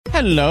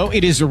Hello,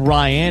 it is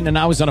Ryan, and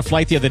I was on a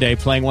flight the other day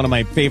playing one of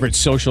my favorite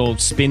social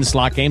spin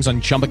slot games on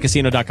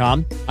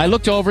ChumbaCasino.com. I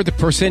looked over at the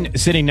person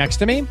sitting next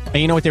to me, and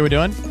you know what they were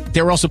doing?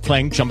 They were also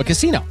playing Chumba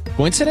Casino.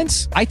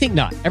 Coincidence? I think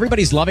not.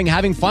 Everybody's loving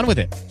having fun with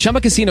it.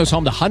 Chumba Casino is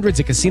home to hundreds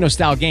of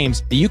casino-style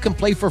games that you can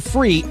play for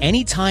free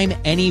anytime,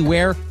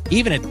 anywhere,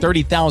 even at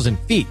 30,000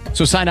 feet.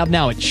 So sign up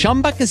now at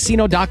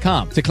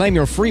ChumbaCasino.com to claim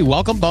your free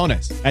welcome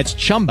bonus. That's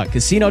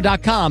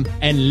ChumbaCasino.com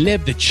and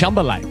live the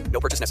Chumba life.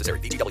 No purchase necessary.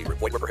 VGW.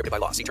 Void where prohibited by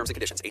law. See terms and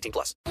conditions. 18+.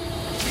 The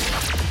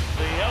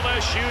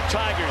LSU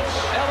Tigers.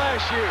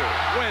 LSU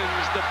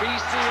wins the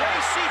BCS.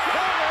 Tracy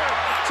Porter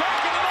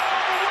taking it all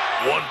the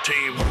way. One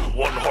team,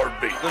 one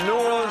heartbeat. The New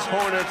Orleans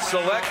Hornets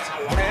select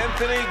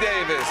Anthony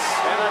Davis.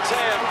 And a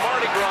 10.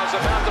 Mardi Gras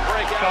about to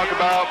break out. Talk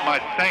about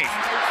my Saints.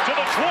 To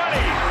the 20.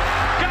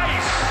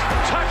 Geis.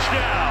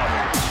 Touchdown.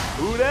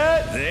 Who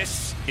dat?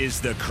 This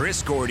is the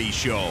Chris Gordy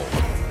Show.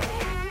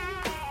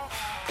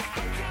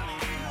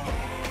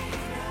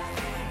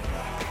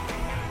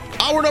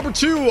 Hour number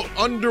 2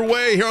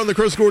 underway here on the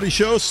Chris Gordy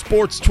Show.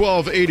 Sports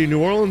 1280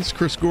 New Orleans.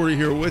 Chris Gordy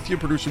here with you.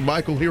 Producer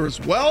Michael here as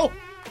well.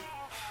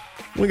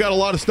 We got a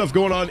lot of stuff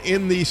going on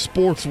in the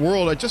sports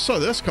world. I just saw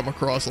this come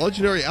across.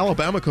 Legendary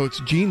Alabama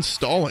coach Gene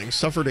Stallings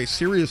suffered a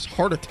serious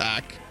heart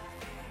attack.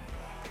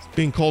 It's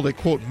being called a,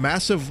 quote,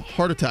 massive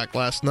heart attack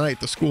last night,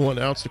 the school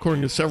announced.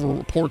 According to several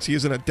reports, he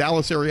is in a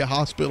Dallas area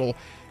hospital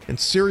in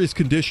serious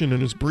condition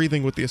and is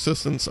breathing with the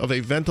assistance of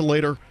a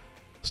ventilator.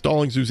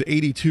 Stallings, who's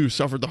 82,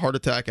 suffered the heart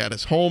attack at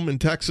his home in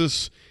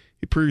Texas.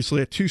 He previously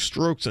had 2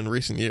 strokes in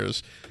recent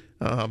years.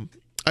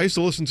 I used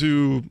to listen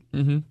to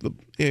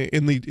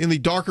in the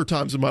darker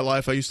times of my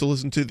life. I used to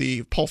listen to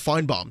the Paul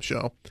Feinbaum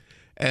show,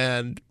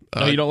 and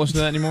you don't listen to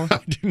that anymore? I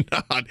do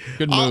not.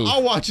 Good move.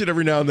 I'll watch it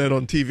every now and then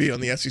on TV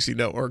on the SEC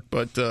network.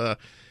 But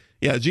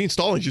yeah, Gene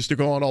Stallings used to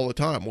go on all the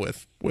time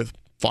with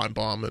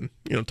Feinbaum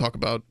and talk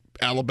about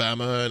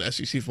Alabama and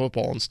SEC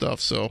football and stuff.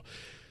 So.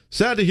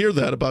 Sad to hear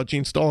that about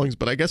Gene Stallings,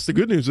 but I guess the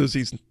good news is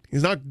he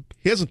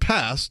hasn't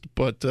passed,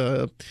 but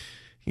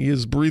he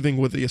is breathing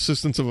with the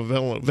assistance of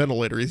a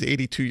ventilator. He's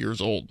 82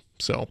 years old,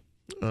 so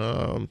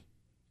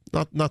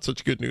not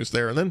such good news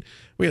there. And then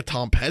we had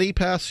Tom Petty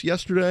pass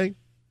yesterday.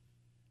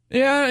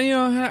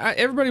 Yeah,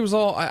 everybody was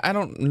all. I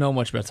don't know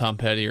much about Tom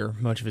Petty or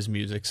much of his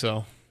music,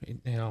 so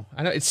I know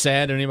it's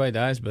sad when anybody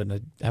dies, but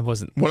I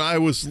wasn't. When I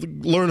was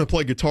learning to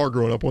play guitar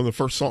growing up, one of the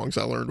first songs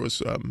I learned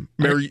was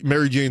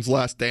Mary Jane's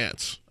Last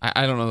Dance.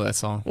 I don't know that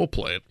song. We'll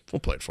play it.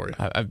 We'll play it for you.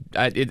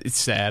 It's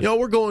sad.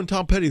 We're going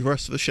Tom Petty the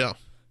rest of the show.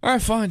 All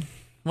right, fine.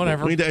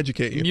 Whatever. We need to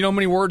educate you. You know how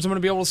many words I'm going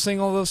to be able to sing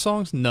all those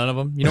songs? None of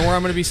them. You know where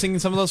I'm going to be singing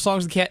some of those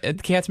songs at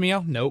the Cat's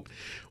Meow? Nope.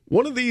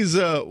 One of these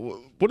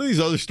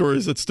other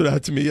stories that stood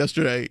out to me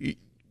yesterday.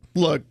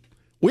 Look,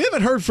 we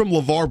haven't heard from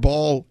LeVar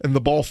Ball and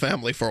the Ball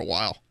family for a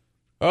while.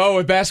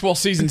 Oh, basketball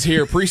season's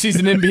here.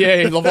 Preseason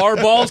NBA.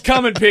 LeVar Ball's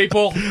coming,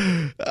 people.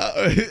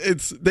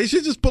 They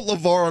should just put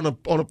LeVar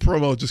on a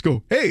promo. Just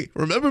go, hey,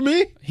 remember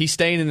me? He's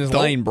staying in his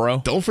lane, bro.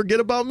 Don't forget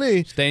about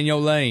me. Stay in your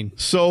lane.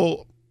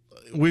 So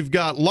we've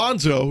got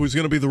Lonzo, who's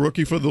going to be the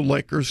rookie for the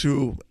Lakers,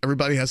 who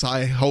everybody has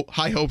high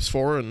hopes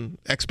for and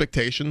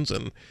expectations,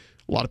 and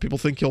a lot of people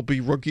think he'll be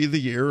rookie of the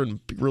year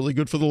and be really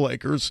good for the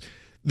Lakers.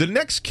 The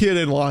next kid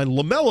in line,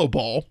 LaMelo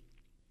Ball,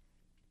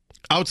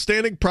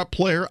 outstanding prep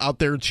player out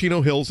there in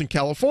Chino Hills in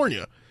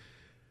California.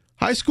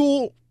 High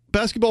school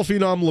basketball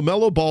phenom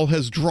LaMelo Ball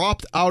has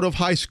dropped out of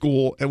high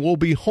school and will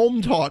be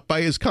home taught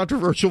by his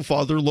controversial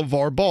father,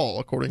 LeVar Ball,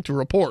 according to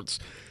reports.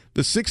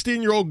 The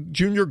 16-year-old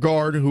junior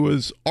guard, who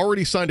has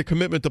already signed a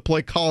commitment to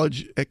play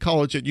college at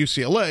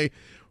UCLA,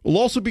 will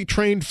also be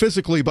trained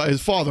physically by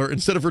his father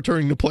instead of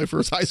returning to play for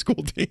his high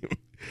school team.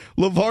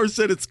 LeVar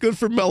said it's good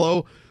for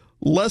Melo.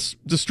 Less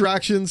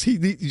distractions. He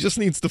just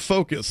needs to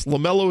focus.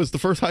 LaMelo is the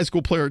first high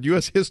school player in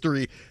U.S.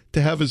 history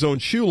to have his own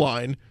shoe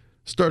line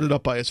started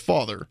up by his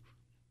father.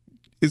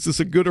 Is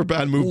this a good or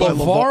bad move by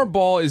LeVar? LeVar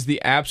Ball is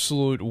the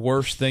absolute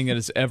worst thing that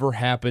has ever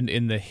happened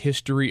in the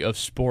history of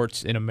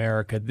sports in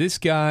America. This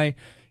guy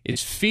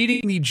is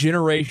feeding the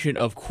generation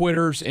of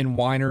quitters and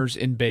whiners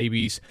and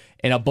babies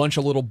and a bunch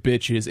of little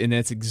bitches, and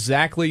that's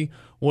exactly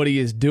what he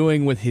is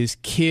doing with his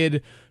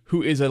kid,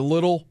 who is a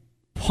little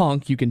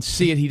punk. You can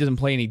see it. He doesn't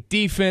play any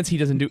defense. He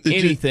doesn't do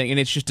anything, and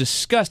it's just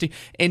disgusting.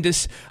 And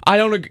I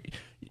don't agree.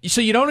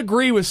 So you don't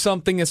agree with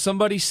something that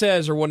somebody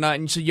says or whatnot,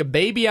 and so you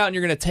baby out and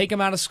you're going to take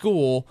him out of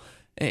school.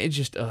 And it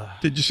just.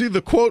 Did you see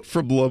the quote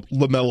from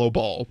LaMelo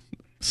Ball?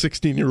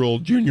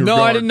 16-year-old junior No,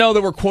 guard. I didn't know they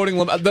were quoting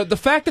LaMelo. The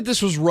fact that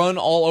this was run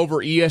all over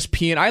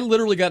ESPN, I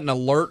literally got an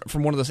alert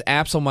from one of those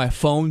apps on my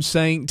phone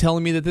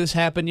telling me that this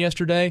happened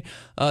yesterday.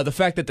 The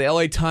fact that the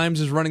LA Times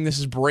is running this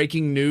as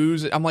breaking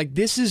news, I'm like,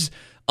 this is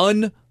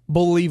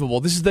unbelievable.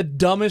 This is the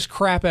dumbest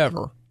crap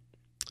ever.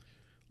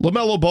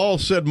 LaMelo Ball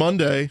said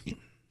Monday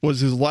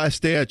was his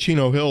last day at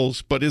Chino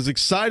Hills, but is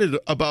excited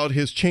about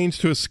his change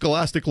to his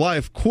scholastic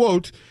life.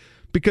 Quote,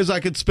 because I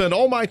could spend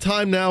all my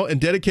time now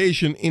and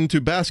dedication into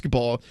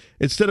basketball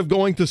instead of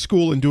going to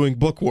school and doing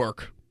book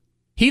work.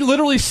 He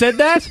literally said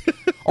that?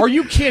 Are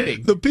you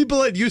kidding? The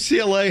people at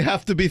UCLA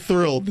have to be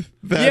thrilled.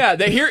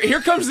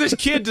 Here comes this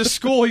kid to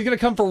school. He's going to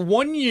come for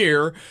 1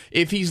 year.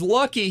 If he's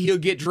lucky, he'll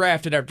get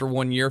drafted after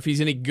 1 year if he's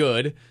any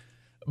good.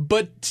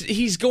 But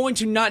he's going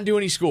to not do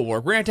any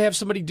schoolwork. We're going to have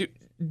somebody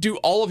do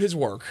all of his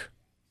work.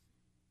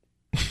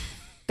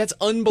 That's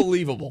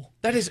unbelievable.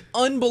 That is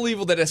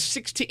unbelievable that a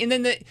 16... And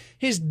then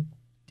his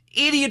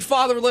idiot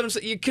father would let him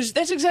say... Because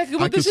that's exactly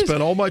what this is. I could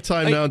spend all my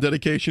time now and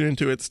dedication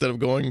into it instead of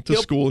going to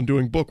school and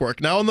doing bookwork.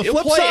 Now, on the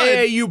flip play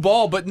side... AAU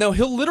ball, but no,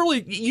 he'll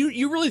literally...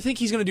 You really think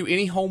he's going to do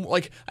any home...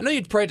 Like, I know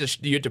you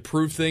had to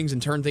prove things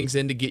and turn things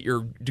in to get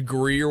your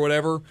degree or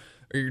whatever,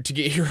 or to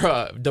get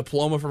your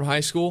diploma from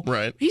high school.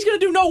 Right. He's going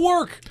to do no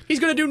work. He's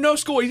going to do no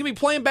school. He's going to be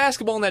playing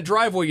basketball in that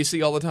driveway you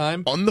see all the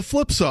time. On the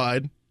flip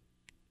side,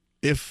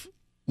 if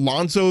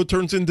Lonzo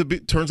turns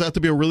out to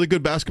be a really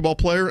good basketball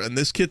player, and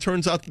this kid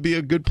turns out to be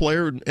a good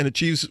player and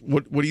achieves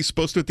what he's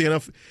supposed to at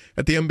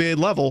the NBA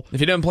level. If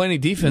he doesn't play any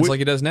defense like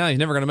he does now, he's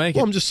never going to make it.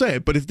 Well, I'm just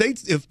saying. But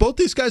if both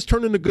these guys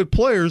turn into good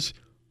players,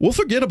 we'll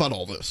forget about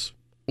all this.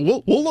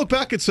 We'll look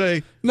back and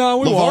say, no,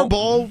 we LeVar won't.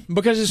 Ball,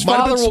 because his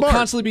father will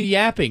constantly be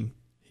yapping.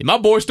 My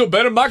boy's still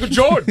better than Michael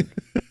Jordan.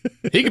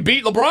 He could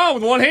beat LeBron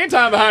with one hand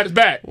tied behind his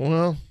back.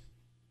 Well,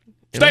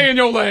 stay in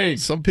your lane.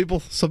 Some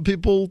people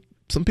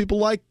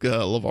like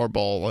LeVar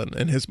Ball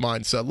and his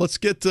mindset. Let's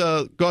go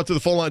out to the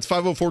phone lines,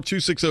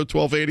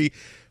 504-260-1280,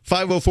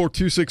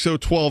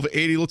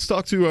 504-260-1280. Let's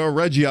talk to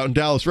Reggie out in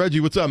Dallas.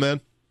 Reggie, what's up,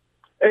 man?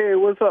 Hey,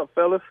 what's up,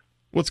 fellas?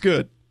 What's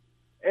good?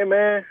 Hey,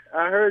 man,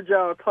 I heard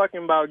y'all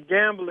talking about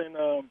gambling,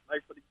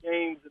 like for the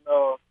games and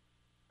all.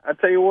 I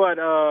tell you what,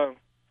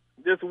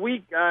 this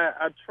week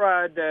I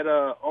tried that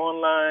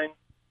online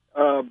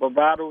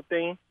Bovado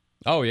thing.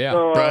 Oh, yeah.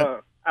 So right.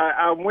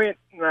 I went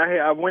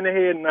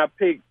ahead and I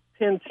picked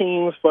 10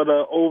 teams for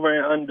the over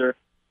and under.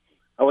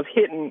 I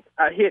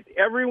hit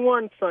every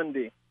one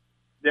Sunday.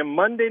 Then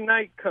Monday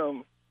night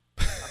come,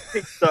 I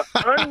picked the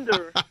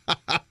under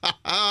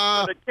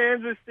for the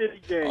Kansas City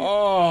game.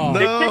 Oh,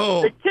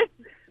 no.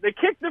 They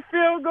kicked the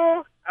field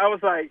goal. I was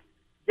like,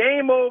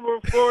 game over,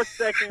 4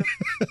 seconds.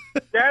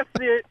 That's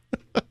it.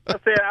 I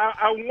said,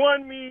 I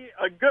won me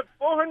a good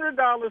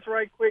 $400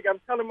 right quick. I'm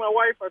telling my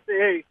wife, I said,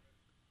 hey,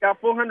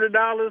 got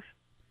 $400.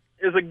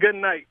 Is a good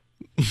night.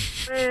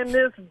 Man,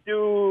 this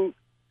dude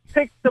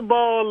picked the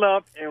ball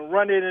up and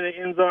run it in the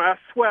end zone. I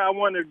swear I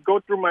wanted to go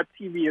through my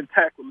TV and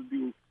tackle the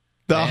dude.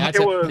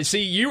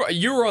 See,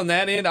 you were on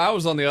that end. I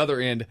was on the other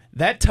end.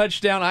 That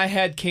touchdown, I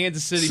had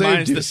Kansas City Saved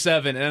minus you. the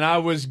 7, and I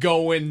was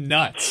going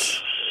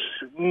nuts.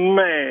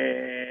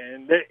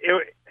 Man,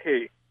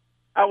 hey,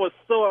 I was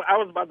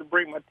about to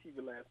break my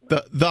TV last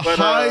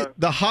night.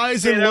 The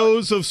highs and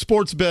lows of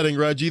sports betting,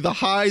 Reggie. The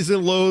highs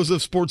and lows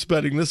of sports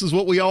betting. This is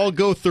what we all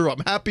go through.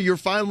 I'm happy you're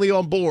finally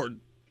on board.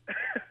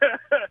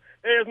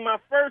 It's my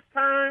first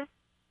time,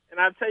 and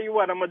I tell you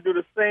what, I'm gonna do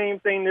the same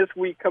thing this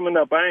week coming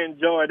up. I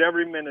enjoyed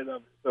every minute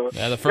of it. So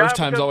yeah, the first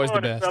time's always the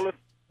best. Fellas.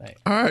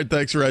 All right,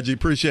 thanks, Reggie.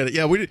 Appreciate it.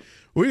 Yeah, we didn't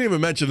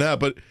even mention that,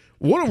 but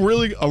what a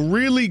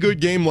really good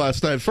game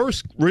last night.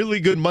 First really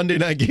good Monday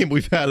night game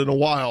we've had in a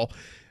while.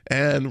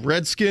 And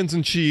Redskins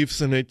and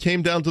Chiefs, and it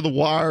came down to the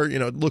wire. You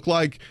know, it looked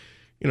like,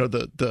 you know,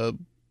 the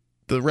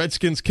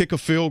Redskins kick a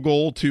field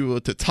goal to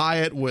tie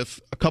it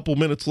with a couple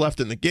minutes left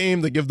in the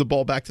game. They give the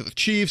ball back to the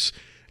Chiefs.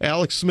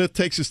 Alex Smith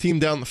takes his team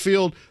down the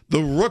field.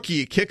 The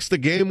rookie kicks the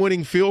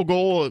game-winning field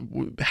goal.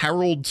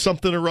 Harold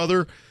something or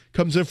other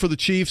comes in for the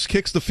Chiefs,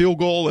 kicks the field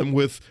goal, and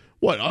with,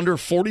 under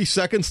 40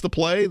 seconds to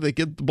play, they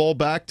get the ball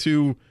back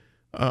to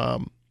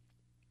the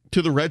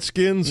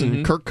Redskins,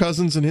 and Kirk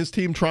Cousins and his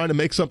team trying to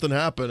make something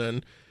happen.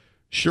 And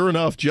sure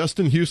enough,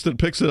 Justin Houston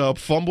picks it up,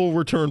 fumble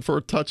return for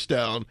a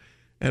touchdown,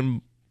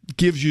 and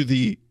gives you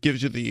the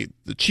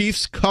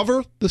Chiefs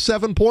cover the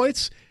 7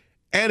 points,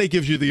 and it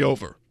gives you the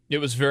over. It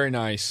was very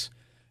nice.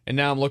 And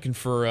now I'm looking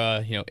for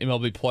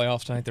MLB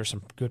playoffs tonight. There's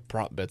some good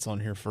prop bets on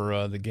here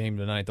for the game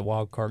tonight, the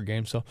wild card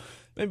game. So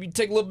maybe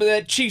take a little bit of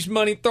that Chiefs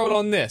money, throw it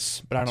on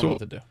this. But I don't know what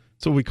to do.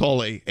 So we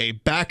call a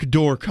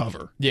backdoor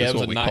cover. Yeah,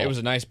 it was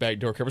a nice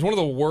backdoor cover. It's one of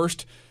the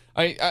worst.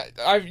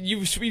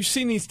 You've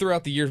seen these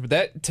throughout the years, but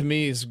that to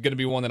me is going to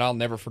be one that I'll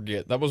never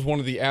forget. That was one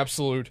of the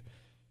absolute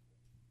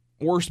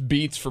worst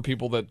beats for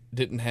people that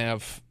didn't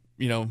have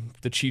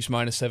the Chiefs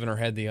minus 7 or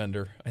had the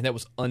under, and that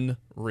was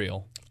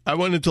unreal. I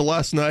went into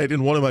last night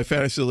in one of my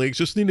fantasy leagues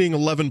just needing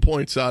 11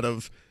 points out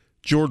of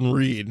Jordan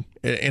Reed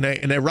in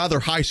a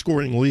rather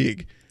high-scoring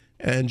league,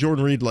 and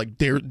Jordan Reed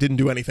didn't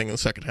do anything in the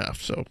second half.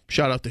 So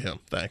shout out to him.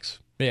 Thanks.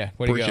 Yeah,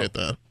 way to go. Appreciate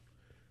that.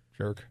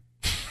 Jerk.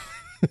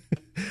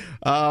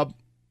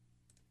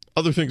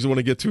 Other things I want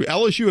to get to: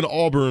 LSU and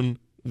Auburn,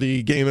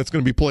 the game that's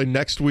going to be played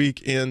next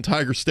week in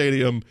Tiger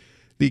Stadium.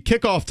 The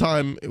kickoff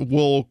time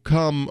will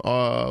come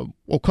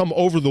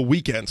over the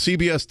weekend.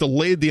 CBS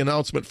delayed the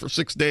announcement for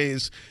 6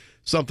 days.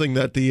 Something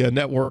that the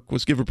network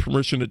was given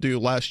permission to do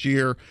last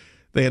year.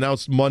 They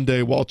announced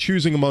Monday while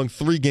choosing among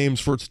 3 games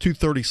for its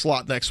 2:30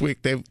 slot next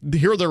week.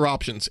 Here are their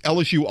options: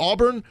 LSU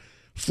Auburn,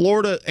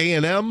 Florida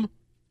A&M,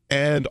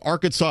 and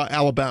Arkansas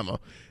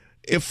Alabama.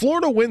 If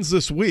Florida wins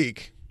this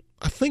week,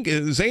 I think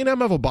does A&M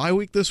have a bye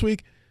week this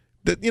week?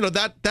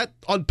 That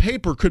on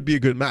paper could be a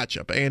good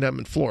matchup. A&M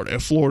and Florida.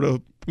 If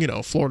Florida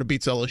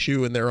beats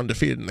LSU and they're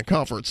undefeated in the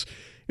conference.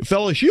 If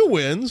LSU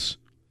wins,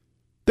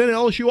 then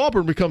LSU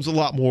Auburn becomes a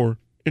lot more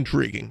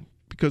intriguing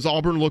because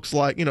Auburn looks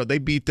like they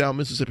beat down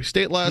Mississippi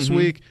State last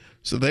week,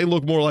 so they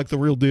look more like the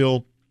real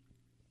deal.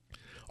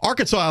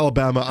 Arkansas,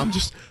 Alabama.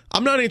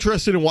 I'm not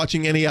interested in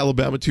watching any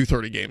Alabama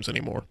 2:30 games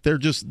anymore. They're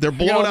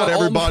blowing out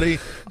everybody.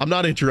 I'm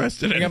not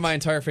interested in it. I got my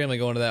entire family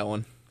going to that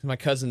one. My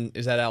cousin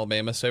is at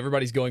Alabama, so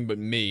everybody's going but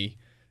me.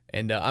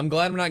 And I'm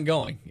glad I'm not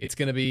going.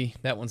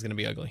 That one's going to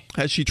be ugly.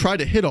 Has she tried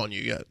to hit on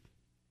you yet?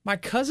 My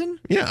cousin?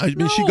 Yeah, I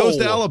mean, she goes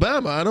to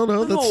Alabama. I don't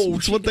know.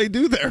 That's what they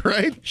do there,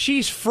 right?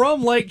 She's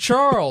from Lake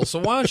Charles, so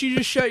why don't you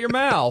just shut your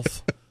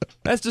mouth?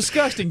 That's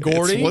disgusting,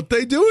 Gordy. It's what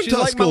they do in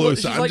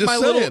Tuscaloosa. I'm just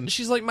saying.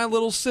 She's like my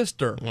little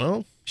sister.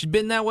 Well, she's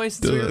been that way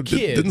since we were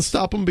kids. Didn't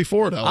stop them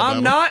before at Alabama.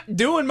 I'm not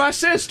doing my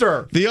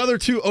sister. The other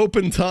two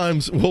open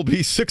times will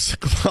be 6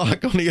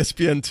 o'clock on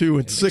ESPN2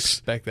 and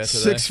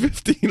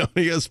 6:15 on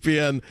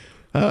ESPN.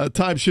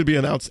 Time should be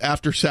announced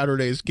after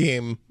Saturday's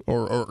game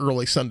or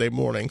early Sunday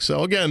morning.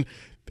 So, again,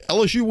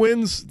 LSU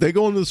wins. They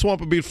go into the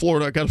swamp and beat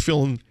Florida. I got a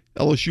feeling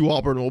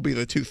LSU-Auburn will be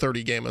the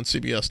 2:30 game on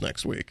CBS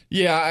next week.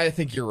 Yeah, I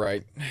think you're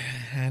right.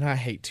 And I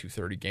hate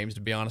 2:30 games,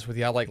 to be honest with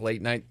you. I like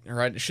late night,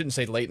 or I shouldn't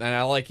say late night.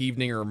 I like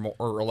evening or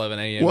 11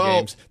 a.m.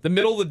 games. The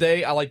middle of the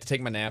day, I like to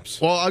take my naps.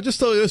 Well, I'll just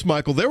tell you this,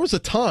 Michael. There was a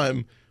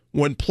time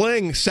when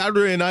playing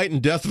Saturday night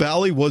in Death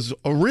Valley was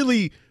a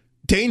really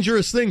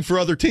dangerous thing for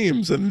other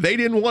teams, and they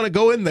didn't want to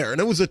go in there,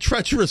 and it was a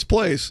treacherous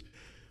place.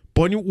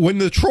 But when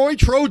the Troy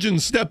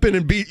Trojans step in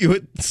and beat you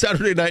at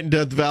Saturday night in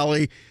Death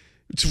Valley,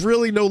 it's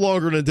really no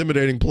longer an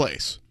intimidating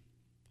place.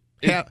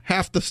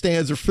 Half the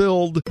stands are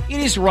filled. It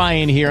is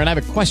Ryan here, and I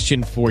have a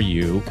question for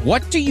you.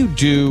 What do you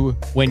do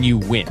when you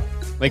win?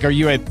 Like, are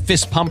you a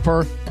fist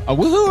pumper, a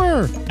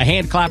woohooer, a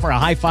hand clapper, a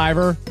high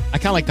fiver? I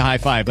kind of like the high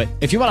five, but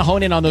if you want to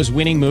hone in on those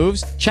winning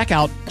moves, check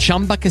out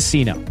Chumba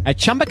Casino. At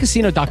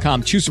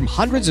ChumbaCasino.com, choose from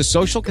hundreds of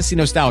social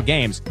casino-style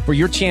games for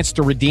your chance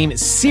to redeem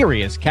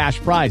serious cash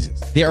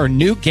prizes. There are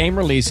new game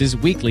releases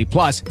weekly,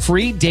 plus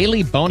free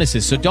daily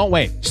bonuses. So don't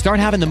wait. Start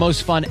having the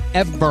most fun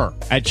ever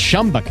at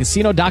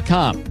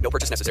ChumbaCasino.com. No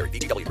purchase necessary.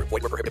 VGW. Void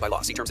where prohibited by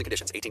law. See terms and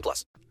conditions.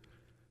 18+.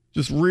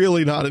 Just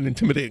really not an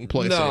intimidating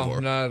place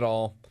anymore. No, not at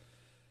all.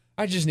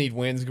 I just need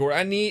wins, Gordon.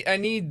 I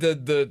need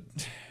the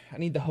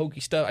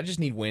hokey stuff. I just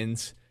need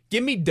wins.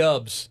 Give me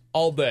dubs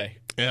all day.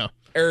 Yeah.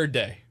 Every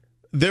day.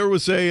 There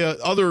was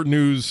other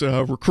news,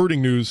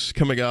 recruiting news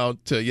coming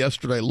out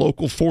yesterday.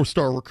 Local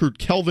 4-star recruit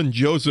Kelvin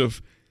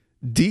Joseph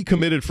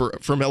decommitted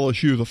from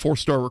LSU. The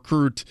 4-star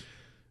recruit,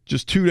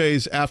 just 2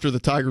 days after the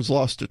Tigers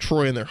lost to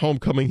Troy in their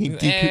homecoming,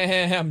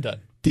 I'm done.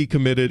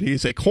 Decommitted.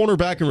 He's a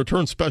cornerback and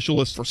return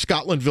specialist for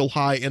Scotlandville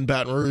High in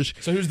Baton Rouge.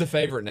 So who's the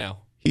favorite now?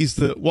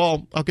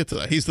 I'll get to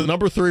that. He's the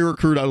number 3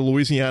 recruit out of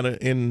Louisiana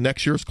in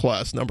next year's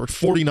class, number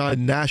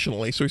 49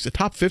 nationally. So he's a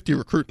top 50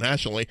 recruit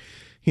nationally.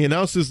 He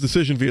announced his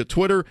decision via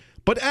Twitter,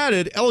 but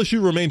added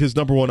LSU remained his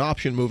number 1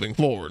 option moving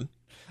forward.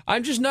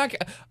 I'm just not,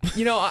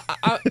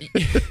 That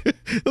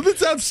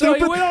sounds so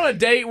stupid. he went on a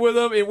date with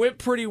him. It went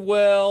pretty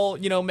well.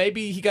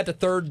 Maybe he got to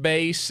third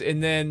base,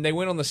 and then they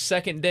went on the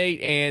second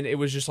date, and it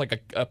was just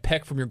like a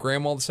peck from your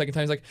grandma the second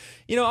time. He's like,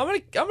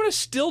 I'm gonna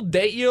still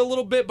date you a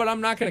little bit, but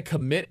I'm not gonna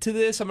commit to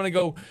this. I'm gonna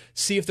go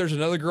see if there's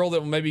another girl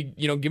that will maybe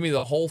give me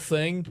the whole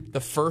thing, the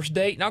first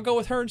date, and I'll go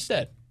with her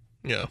instead.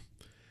 Yeah.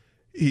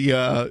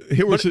 But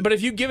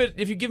if you give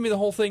me the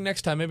whole thing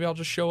next time, maybe I'll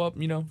just show up,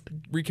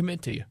 recommit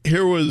to you.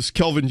 Here was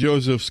Kelvin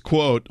Joseph's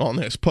quote on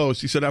his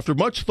post. He said, "After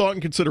much thought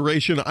and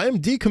consideration, I am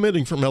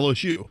decommitting from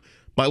LSU.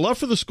 My love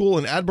for the school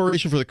and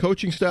admiration for the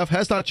coaching staff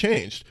has not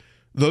changed.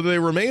 Though they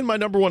remain my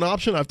number 1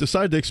 option, I've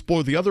decided to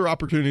explore the other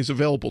opportunities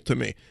available to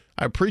me.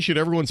 I appreciate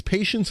everyone's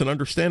patience and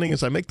understanding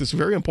as I make this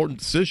very important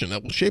decision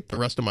that will shape the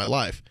rest of my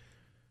life."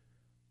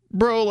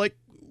 Bro,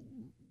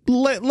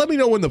 let me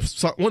know when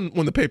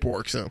the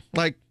paperwork's in.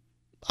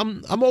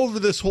 I'm over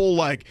this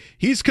whole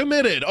he's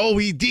committed. Oh,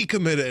 he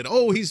decommitted.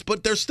 Oh,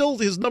 but they're still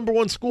his number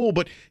 1 school,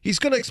 but he's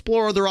going to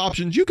explore other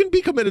options. You can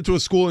be committed to a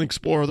school and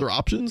explore other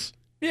options.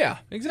 Yeah,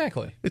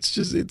 exactly. It's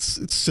just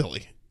it's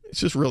silly. It's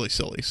just really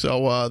silly.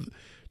 So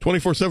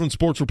 24/7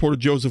 Sports reported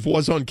Joseph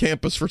was on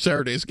campus for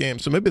Saturday's game,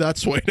 so maybe that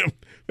swayed him.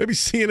 Maybe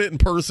seeing it in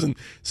person,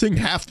 seeing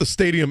half the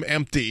stadium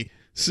empty,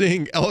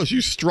 seeing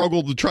LSU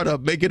struggle to try to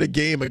make it a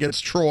game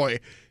against Troy,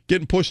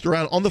 getting pushed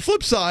around. On the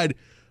flip side,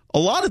 a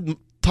lot of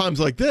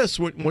times like this,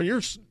 when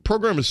your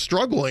program is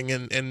struggling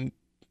and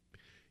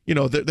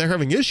they're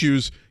having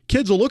issues,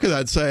 kids will look at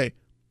that and say,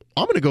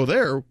 I'm going to go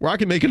there where I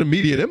can make an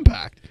immediate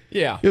impact.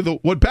 Yeah.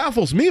 What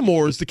baffles me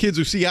more is the kids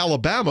who see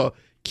Alabama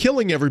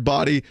killing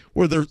everybody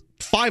where they're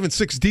 5 and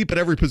 6 deep at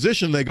every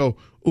position. They go,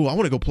 ooh, I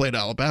want to go play at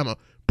Alabama.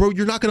 Bro,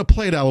 you're not going to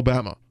play at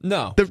Alabama.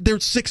 No. They're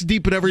 6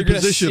 deep at every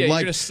position. You're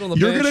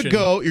going to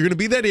go, you're going to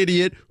be that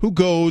idiot who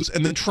goes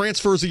and then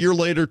transfers a year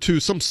later to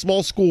some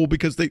small school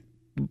because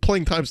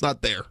playing time's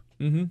not there.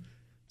 Mm-hmm.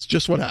 It's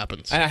just what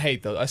happens. And I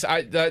hate those.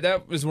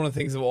 That was one of the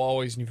things that will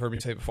always, and you've heard me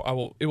say it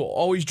before, it will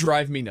always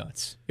drive me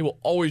nuts. It will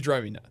always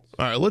drive me nuts.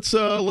 All right,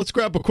 let's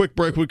grab a quick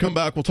break. When we come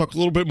back, we'll talk a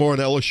little bit more on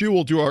LSU.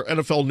 We'll do our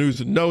NFL news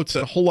and notes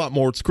and a whole lot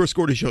more. It's Chris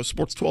Gordy Show,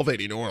 Sports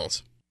 1280 New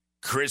Orleans.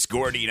 Chris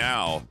Gordy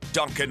now.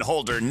 Duncan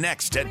Holder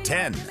next at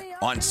 10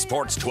 on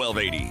Sports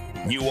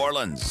 1280 New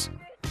Orleans.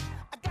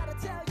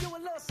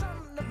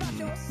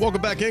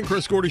 Welcome back in,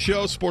 Chris Gordy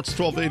Show, Sports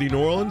 1280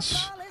 New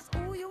Orleans.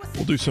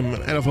 We'll do some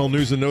NFL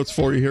news and notes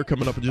for you here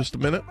coming up in just a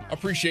minute. I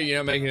appreciate you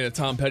not making it a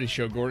Tom Petty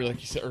show, Gordy,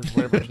 like you said, or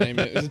whatever his name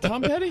is. Is it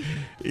Tom Petty?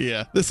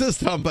 Yeah, this is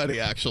Tom Petty,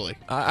 actually.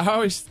 I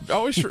always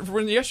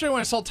yesterday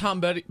when I saw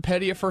Tom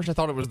Petty at first, I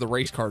thought it was the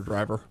race car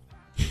driver.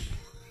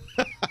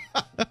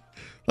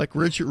 Like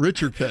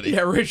Richard Petty.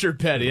 Yeah, Richard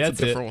Petty. That's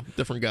a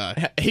different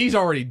guy. He's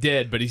already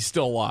dead, but he's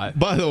still alive.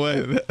 By the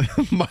way,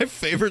 my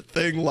favorite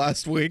thing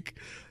last week,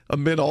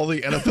 amid all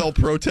the NFL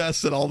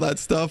protests and all that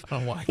stuff,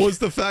 was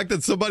the fact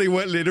that somebody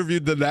went and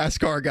interviewed the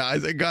NASCAR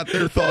guys and got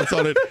their thoughts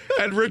on it.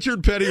 And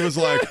Richard Petty was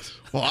like,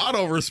 well, I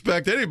don't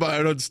respect anybody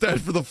who doesn't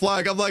stand for the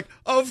flag. I'm like,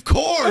 of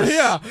course.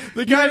 Yeah,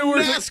 the guy who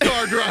was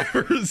NASCAR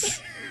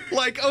drivers.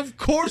 Like, of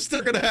course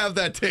they're going to have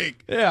that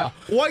take. Yeah.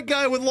 White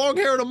guy with long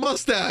hair and a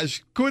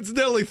mustache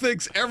coincidentally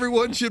thinks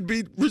everyone should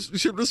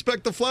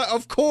respect the flag.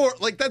 Of course.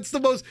 Like, that's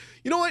the most...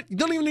 You know what? You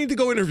don't even need to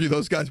go interview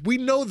those guys. We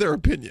know their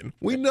opinion.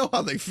 We know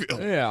how they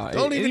feel. Yeah.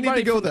 Don't even need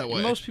to go that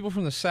way. Most people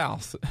from the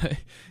South,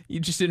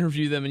 you just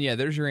interview them, and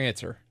there's your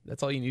answer.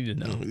 That's all you need to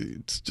know.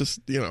 It's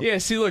just, you know. Yeah,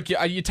 see, look,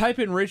 you type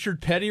in Richard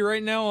Petty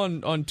right now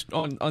on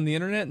the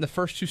internet, and the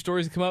first two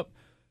stories that come up,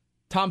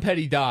 Tom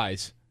Petty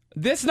dies.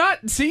 That's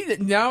not, see,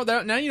 now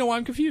you know why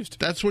I'm confused.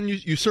 That's when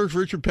you search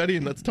Richard Petty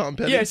and that's Tom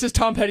Petty? Yeah, it says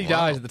Tom Petty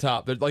dies at the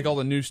top. They're like all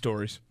the news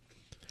stories.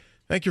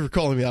 Thank you for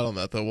calling me out on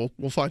that, though.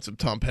 We'll find some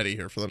Tom Petty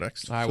here for the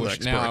next break.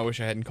 I wish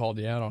I hadn't called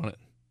you out on it.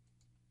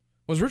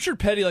 Was Richard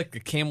Petty like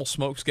the Camel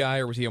Smokes guy,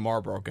 or was he a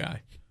Marlboro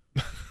guy?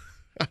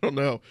 I don't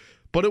know.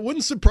 But it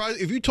wouldn't surprise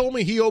if you told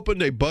me he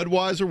opened a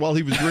Budweiser while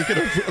he was drinking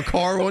a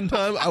car one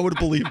time. I would have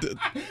believed it.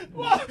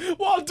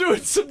 While doing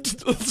some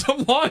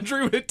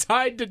laundry with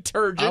Tide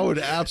detergent. I would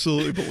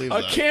absolutely believe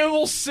that. A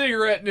Camel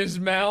cigarette in his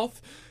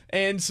mouth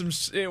and some.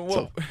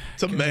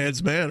 It's a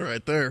man's man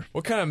right there.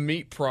 What kind of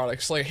meat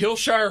products? Like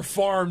Hillshire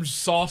Farms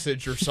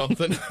sausage or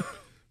something?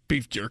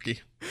 Beef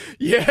jerky.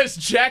 Yes,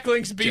 Jack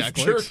Link's beef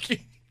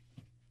jerky.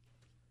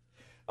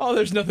 Oh,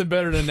 there's nothing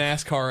better than a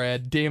NASCAR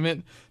ad. Damn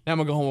it. Now I'm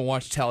going to go home and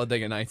watch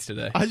Talladega Nights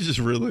today. I just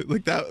really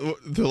like that.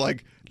 They're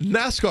like,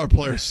 NASCAR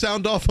players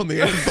sound off on the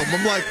anthem.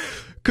 I'm like,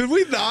 could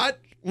we not?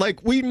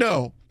 Like, we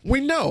know.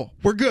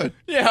 We're good.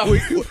 Yeah.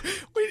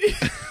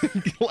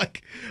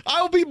 Like,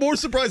 I'll be more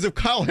surprised if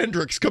Kyle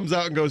Hendricks comes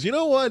out and goes, you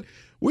know what?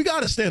 We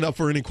got to stand up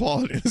for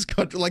inequality in this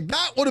country. Like,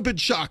 that would have been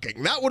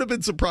shocking. That would have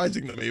been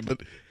surprising to me. But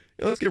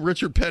let's get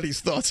Richard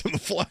Petty's thoughts on the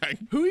flag.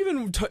 Who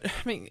even,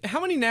 how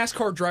many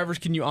NASCAR drivers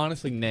can you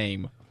honestly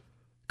name?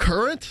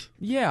 Current?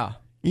 Yeah.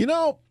 You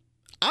know,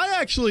 I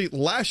actually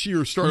last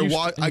year started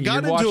watching. I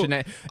got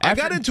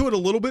into it a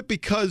little bit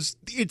because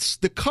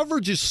the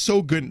coverage is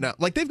so good now.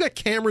 Like, they've got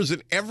cameras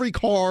in every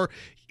car,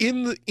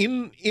 in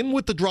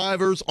with the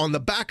drivers, on the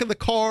back of the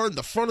car, in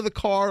the front of the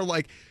car.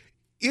 Like,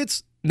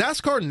 it's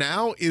NASCAR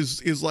now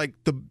is like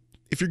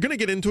if you're gonna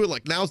get into it,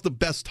 like, now's the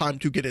best time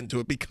to get into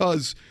it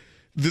because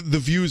the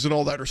views and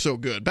all that are so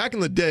good. Back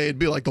in the day, it'd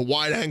be like the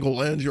wide angle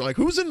lens. You're like,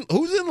 who's in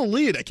the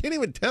lead? I can't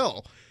even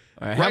tell.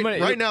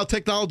 Right now,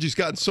 technology's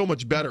gotten so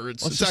much better.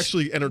 It's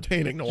actually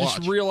entertaining to watch.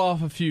 Just reel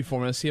off a few for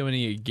me. Let's see how many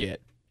you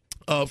get.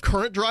 Of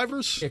current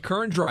drivers? Yeah,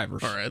 current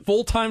drivers. All right.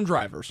 Full-time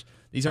drivers.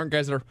 These aren't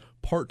guys that are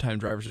part-time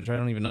drivers, which I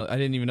don't even know. I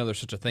didn't even know there's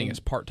such a thing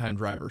as part-time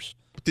drivers.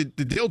 Did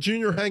Dale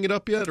Jr. hang it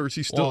up yet, or is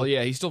he still? Well,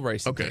 yeah, he's still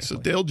racing. Okay, so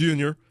Dale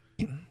Jr.,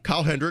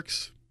 Kyle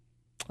Hendricks.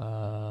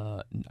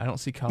 I don't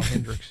see Kyle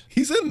Hendricks.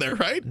 He's in there,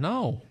 right?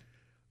 No.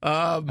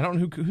 I don't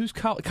know who's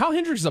Kyle. Kyle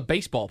Hendricks is a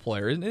baseball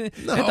player, isn't it?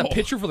 No. Is that the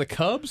pitcher for the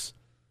Cubs?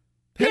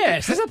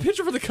 Yes, that's a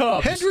pitcher for the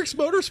Cubs. Hendricks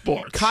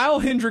Motorsports. Kyle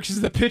Hendricks is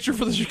the pitcher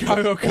for the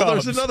Chicago Cubs. Well,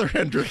 there's another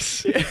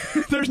Hendricks. Yeah,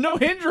 there's no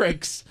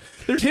Hendricks.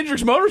 There's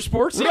Hendricks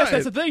Motorsports. Right. Yes,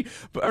 that's the thing.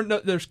 But no,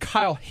 there's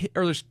Kyle.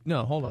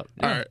 Hold up.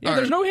 All right.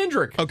 There's no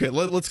Hendrick. Okay,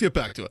 let's get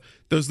back to it.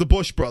 There's the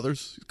Busch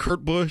brothers,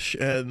 Kurt Busch,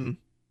 and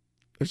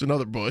there's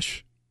another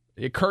Busch.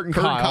 Yeah, Kurt and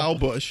Kyle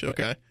Busch.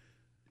 Okay.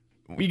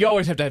 You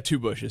always have to have two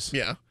Bushes.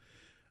 Yeah.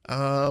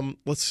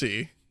 Let's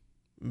see.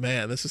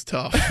 Man, this is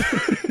tough.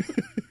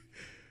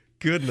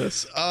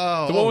 Goodness.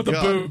 Oh, the one with the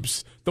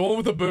boobs. The one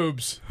with the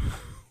boobs.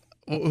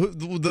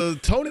 The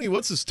Tony,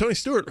 Tony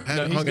Stewart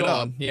hung it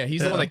up. Yeah,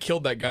 he's the one that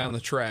killed that guy on the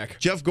track.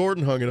 Jeff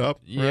Gordon hung it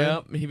up.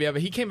 Yeah, right?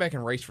 He came back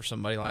and raced for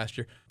somebody last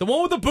year. The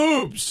one with the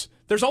boobs.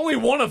 There's only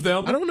one of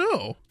them. I don't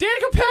know.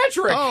 Danica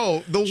Patrick.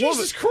 Oh, the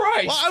Jesus woman.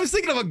 Christ. Well, I was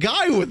thinking of a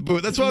guy with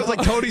boobs. That's why I was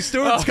like, Tony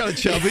Stewart's kind of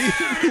chubby.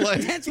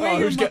 Like, that's where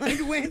your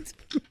mind went.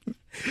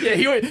 Yeah,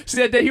 he went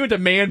to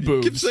man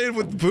boobs. Keep saying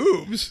with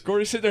boobs.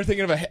 Gordy's sitting there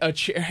thinking of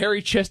a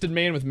hairy-chested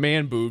man with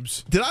man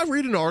boobs. Did I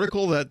read an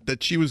article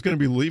that she was going to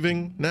be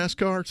leaving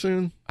NASCAR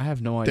soon? I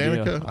have no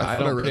idea. Danica? I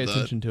don't pay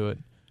attention to it.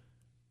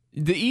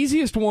 The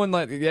easiest one,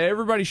 like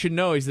everybody should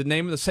know, is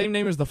the same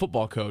name as the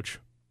football coach.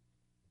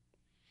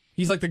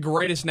 He's like the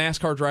greatest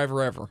NASCAR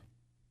driver ever.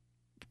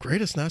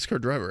 Greatest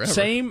NASCAR driver ever.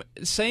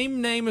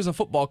 Same name as a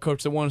football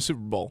coach that won a Super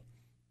Bowl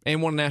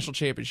and won a national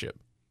championship.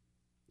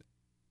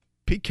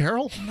 Pete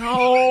Carroll?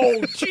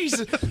 No,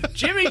 Jesus,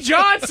 Jimmy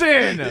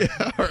Johnson.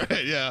 Yeah, all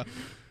right, yeah.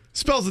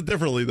 Spells it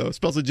differently though.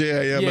 Spells it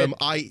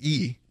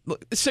Jammie.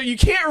 So you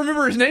can't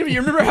remember his name, but you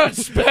remember how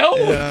it's spelled?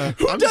 Yeah.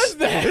 Who does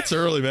that? It's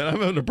early, man.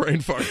 I'm having a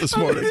brain fart this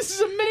morning. This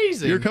is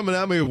amazing. You're coming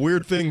at me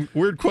with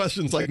weird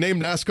questions like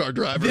name NASCAR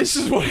drivers. This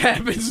is what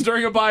happens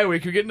during a bye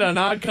week. You're getting an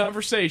odd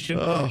conversation,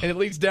 and it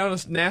leads down a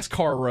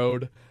NASCAR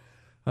road.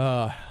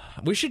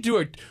 We should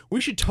totally.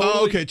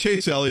 Oh, okay.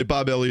 Chase Elliott,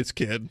 Bob Elliott's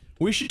kid.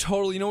 We should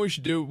totally. You know what we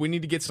should do? We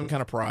need to get some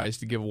kind of prize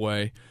to give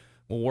away.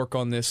 We'll work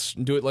on this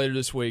and do it later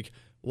this week.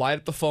 Light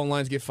up the phone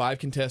lines, get 5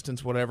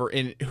 contestants, whatever,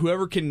 and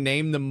whoever can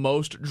name the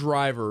most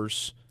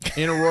drivers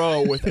in a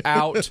row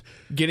without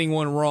getting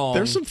one wrong.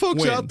 There's some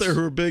folks wins. out there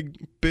who are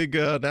big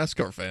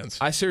NASCAR fans.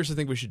 I seriously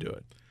think we should do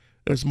it.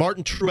 There's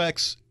Martin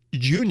Truex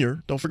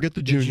Jr. Don't forget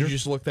the Jr. Did you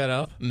just look that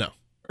up? No.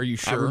 Are you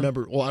sure? I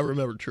remember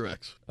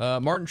Truex.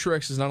 Martin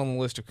Truex is not on the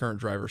list of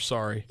current drivers.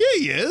 Sorry. Yeah,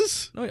 he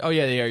is. Oh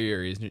yeah, he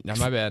is. No,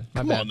 my bad.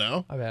 Come on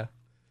now. My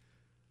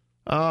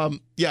bad.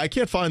 Yeah, I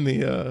can't find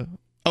the.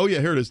 Oh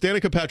yeah, here it is.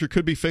 Danica Patrick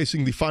could be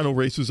facing the final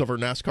races of her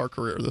NASCAR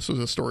career. This was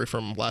a story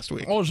from last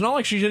week. Oh, it's not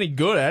like she's any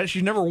good at it.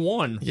 She's never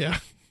won. Yeah.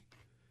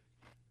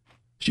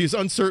 She is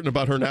uncertain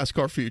about her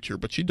NASCAR future,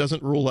 but she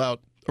doesn't rule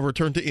out a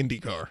return to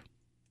IndyCar.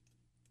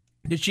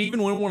 Did she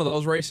even win one of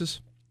those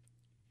races?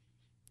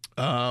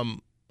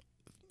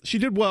 She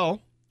did well.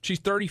 She's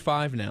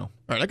 35 now.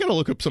 All right, I got to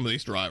look up some of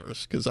these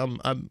drivers because I'm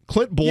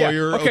Clint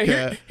Boyer.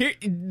 Yeah, okay.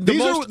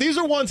 These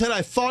are ones that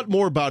I thought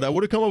more about. I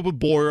would have come up with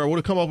Boyer. I would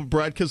have come up with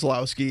Brad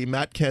Keselowski,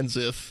 Matt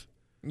Kenseth,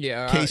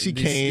 Casey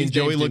Kane,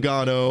 Joey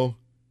Logano.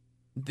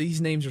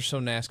 These names are so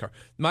NASCAR.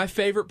 My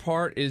favorite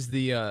part is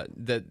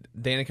that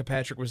Danica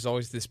Patrick was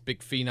always this big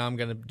phenom,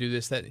 going to do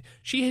this, that.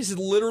 She has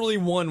literally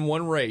won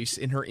one race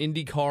in her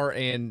IndyCar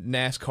and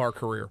NASCAR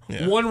career.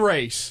 Yeah. One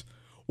race.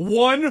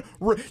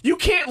 You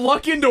can't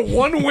luck into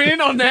one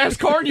win on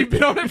NASCAR and you've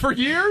been on it for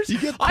years?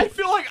 I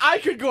feel like I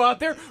could go out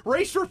there,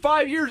 race for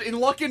 5 years, and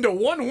luck into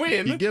one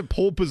win. You get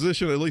pole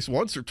position at least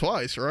once or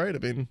twice, right? I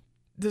mean,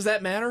 does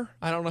that matter?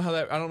 I don't know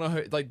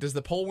how, like, does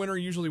the pole winner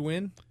usually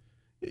win?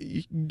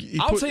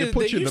 I'll tell you, it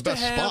puts you in the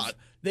best spot.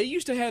 They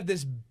used to have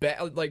this,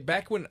 like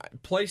back when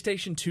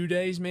PlayStation 2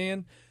 days,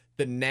 man,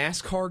 the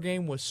NASCAR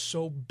game was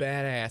so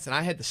badass. And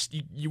I had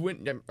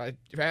I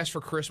asked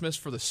for Christmas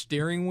for the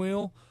steering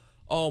wheel.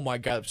 Oh my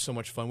God, it was so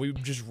much fun. We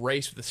would just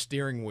race with the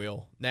steering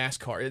wheel,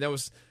 NASCAR. That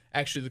was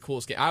actually the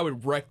coolest game. I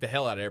would wreck the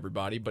hell out of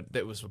everybody, but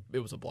it was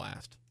a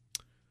blast.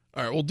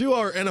 All right, we'll do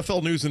our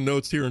NFL news and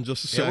notes here in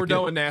just a second. We're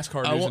done with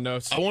NASCAR news and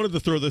notes. I wanted to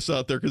throw this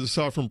out there because I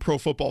saw it from Pro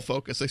Football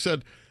Focus. They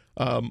said,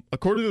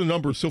 according to the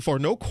numbers so far,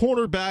 no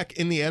cornerback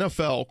in the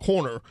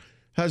NFL,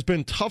 has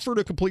been tougher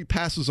to complete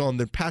passes on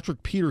than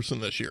Patrick Peterson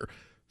this year.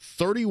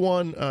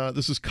 31,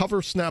 this is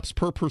cover snaps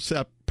per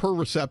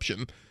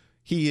reception.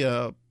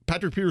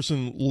 Patrick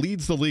Peterson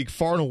leads the league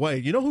far and away.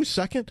 You know who's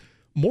second?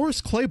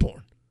 Morris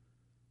Claiborne.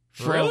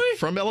 Really?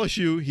 From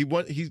LSU.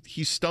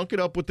 He stunk it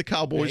up with the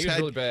Cowboys. Yeah,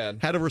 he was really bad.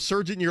 Had a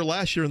resurgent year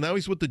last year, and now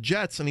he's with the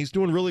Jets, and he's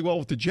doing really well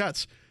with the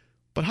Jets.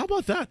 But how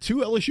about that? 2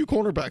 LSU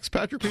cornerbacks,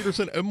 Patrick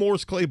Peterson and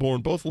Morris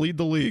Claiborne, both lead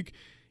the league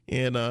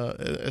in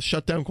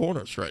shutdown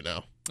corners right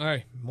now. All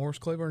right, Morris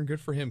Claiborne,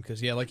 good for him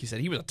because, yeah, like you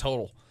said, he was a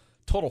total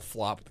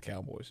flop with the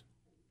Cowboys.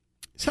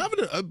 He's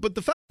having but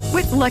the fact.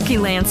 With Lucky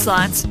Land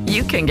Slots,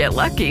 you can get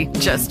lucky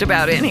just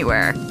about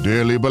anywhere.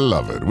 Dearly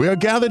beloved, we are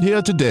gathered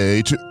here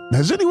today to...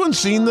 Has anyone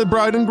seen the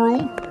bride and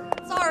groom?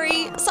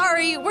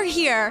 Sorry, we're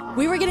here.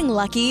 We were getting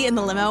lucky in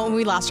the limo and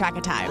we lost track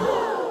of time.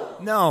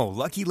 No,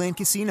 Lucky Land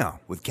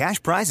Casino, with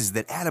cash prizes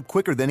that add up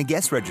quicker than a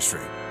guest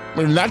registry.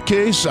 In that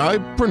case, I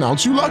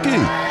pronounce you lucky.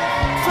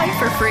 Play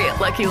for free at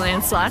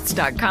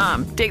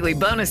LuckyLandSlots.com. Daily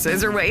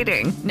bonuses are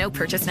waiting. No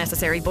purchase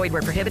necessary. Void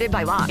where prohibited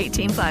by law.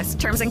 18+.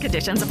 Terms and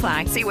conditions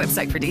apply. See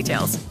website for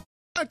details. In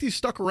fact, he's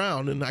stuck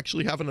around and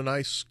actually having a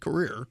nice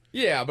career.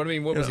 Yeah, but I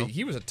mean, what was he?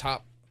 He was a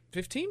top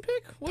 15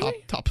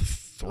 pick? Top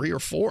 3 or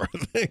 4, I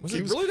think. Was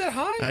he really that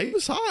high? He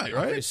was high,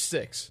 right? He was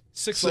 6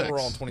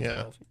 overall in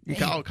 2012.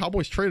 Yeah.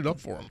 Cowboys traded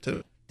up for him,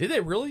 too. Did they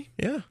really?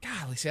 Yeah.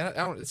 Golly, see, I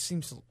don't, it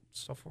seems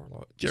so far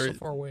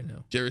away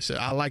now. Jerry said,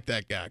 I like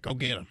that guy. Go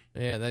get him.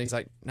 Yeah, then he's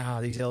like, nah,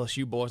 these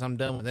LSU boys, I'm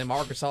done with them.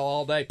 Arkansas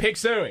all day. Pick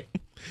Suey.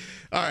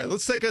 All right,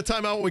 let's take a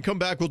timeout. When we come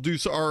back, we'll do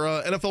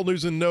our NFL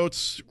news and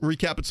notes,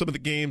 recapping some of the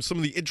games, some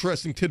of the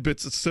interesting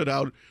tidbits that stood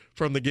out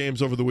from the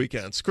games over the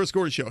weekends. Chris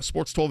Gordy Show,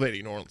 Sports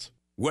 1280, New Orleans.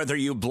 Whether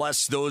you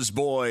bless those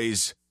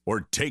boys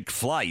or take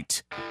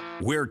flight,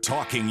 we're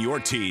talking your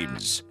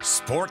teams.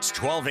 Sports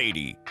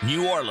 1280,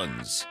 New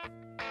Orleans.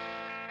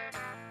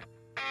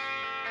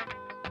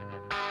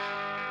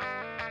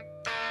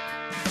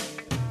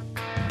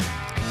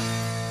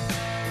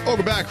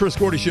 Welcome back, Chris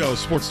Gordy Show,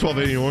 Sports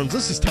 1280 New Orleans.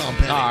 This is Tom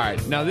Petty. All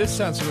right, now this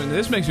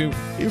makes me.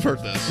 You've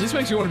heard this. This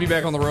makes me want to be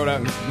back on the road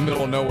out in the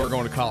middle of nowhere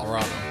going to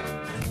Colorado.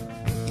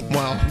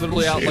 Wow.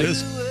 Literally out like...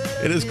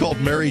 It is called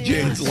Mary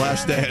Jane's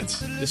Last Dance.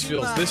 This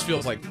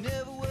feels like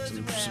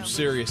some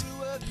serious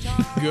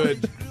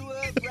good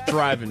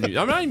driving music.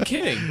 I'm not even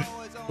kidding.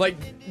 Like,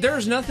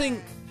 there's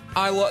nothing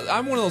I'm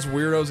one of those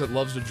weirdos that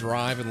loves to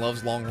drive and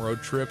loves long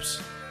road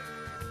trips.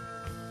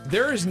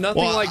 There is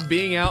nothing like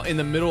being out in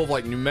the middle of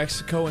like New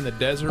Mexico in the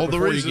desert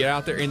before you get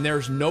out there, and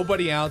there's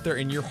nobody out there,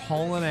 and you're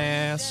hauling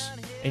ass,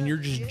 and you're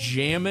just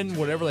jamming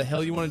whatever the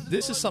hell you want to.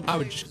 This is something I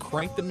would just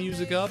crank the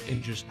music up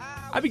and just.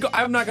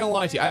 I'm not gonna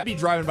lie to you. I'd be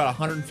driving about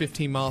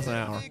 115 miles an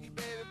hour.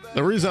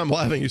 The reason I'm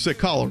laughing, you said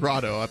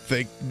Colorado. I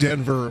think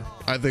Denver.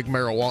 I think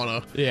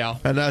marijuana. Yeah,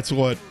 and that's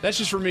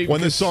just for me.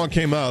 When this song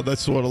came out,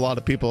 that's what a lot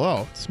of people.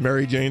 Oh, it's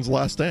Mary Jane's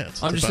Last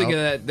Dance. I'm just thinking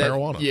that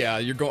marijuana. Yeah,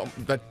 you're going.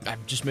 I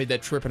just made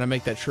that trip, and I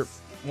make that trip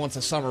once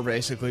a summer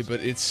basically.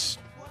 But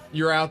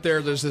you're out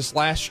there. There's this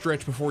last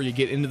stretch before you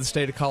get into the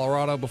state of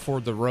Colorado,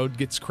 before the road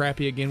gets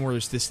crappy again. Where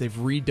they've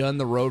redone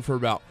the road for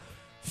about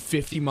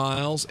 50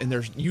 miles, and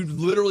you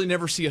literally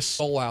never see a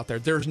soul out there.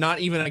 There's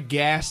not even a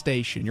gas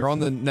station. You're on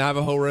the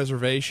Navajo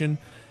reservation,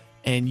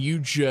 and you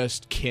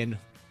just can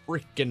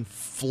freaking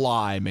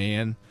fly,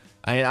 man.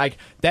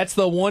 That's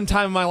the one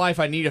time in my life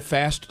I need a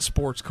fast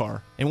sports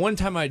car. And one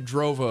time I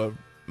drove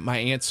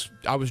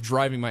I was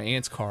driving my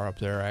aunt's car up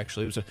there,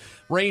 actually. It was a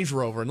Range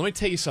Rover, and let me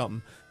tell you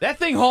something. That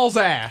thing hauls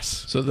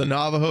ass. So the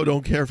Navajo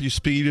don't care if you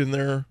speed in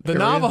there? The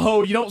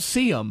Navajo, you don't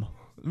see them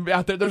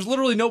out there. There's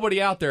literally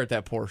nobody out there at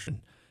that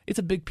portion. It's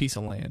a big piece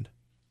of land.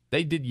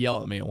 They did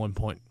yell at me at one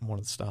point in one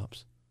of the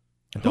stops.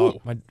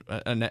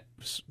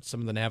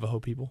 Some of the Navajo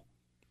people.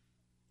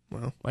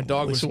 Well, my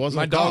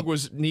dog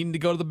was needing to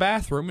go to the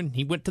bathroom, and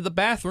he went to the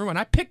bathroom, and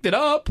I picked it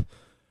up.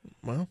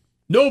 Well,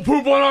 no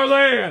poop on our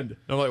land.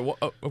 I'm like, what?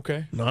 Oh,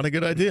 okay, not a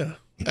good idea.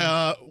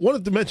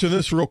 Wanted to mention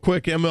this real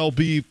quick.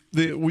 MLB.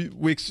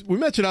 We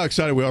mentioned how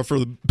excited we are for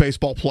the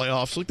baseball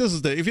playoffs. Like, this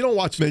is if you don't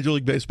watch Major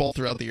League Baseball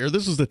throughout the year,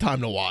 this is the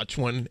time to watch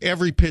when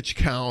every pitch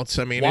counts.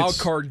 I mean, wild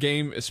card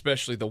game,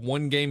 especially the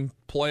 1-game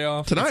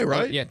playoff tonight,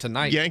 right? Yeah,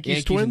 tonight.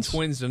 Yankees and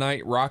Twins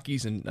tonight.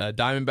 Rockies and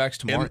Diamondbacks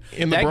tomorrow.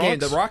 In the Bronx? Game,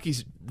 the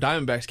Rockies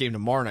Diamondbacks game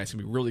tomorrow night's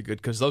gonna be really good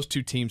because those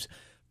two teams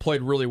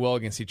played really well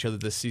against each other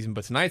this season.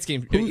 But tonight's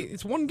game,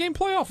 it's 1-game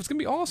playoff. It's gonna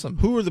be awesome.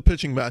 Who are the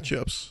pitching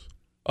matchups?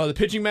 The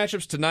pitching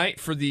matchups tonight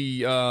for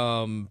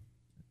the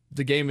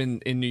game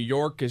in New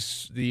York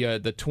is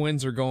the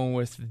Twins are going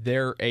with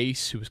their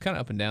ace, who was kind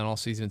of up and down all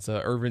season. It's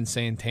Irvin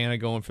Santana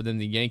going for them.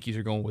 The Yankees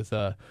are going with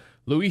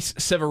Luis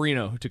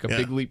Severino, who took a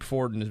big leap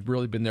forward and has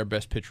really been their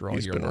best pitcher all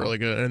year long. He's been really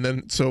good. And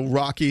then, so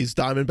Rockies,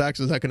 Diamondbacks,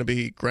 is that going to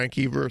be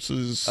Greinke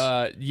versus?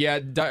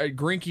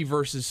 Greinke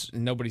versus,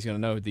 nobody's going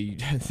to know,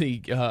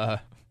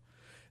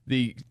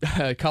 the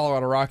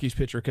Colorado Rockies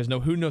pitcher, because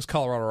who knows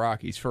Colorado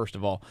Rockies, first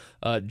of all?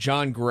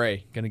 John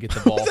Gray going to get the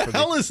ball. What the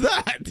hell is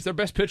that? He's their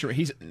best pitcher.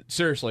 He's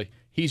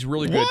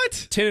really good. What?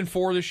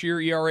 10-4 this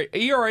year,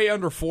 ERA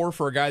under 4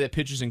 for a guy that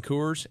pitches in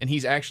Coors, and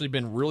he's actually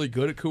been really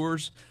good at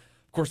Coors.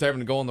 Of course, they're having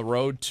to go on the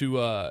road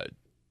to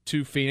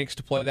Phoenix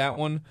to play that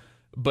one,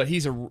 but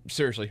he's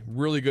seriously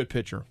really good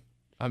pitcher.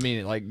 I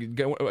mean, like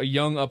a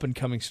young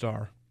up-and-coming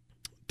star.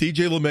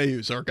 DJ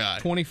LeMahieu's our guy.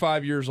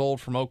 25 years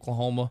old from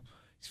Oklahoma.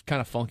 He's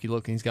kind of funky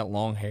looking. He's got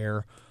long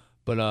hair.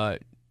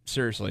 But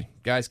seriously,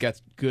 guy's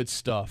got good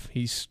stuff.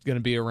 He's going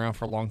to be around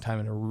for a long time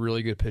and a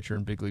really good pitcher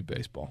in big league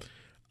baseball.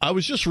 I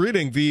was just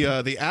reading the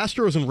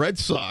Astros and Red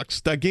Sox.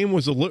 That game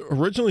was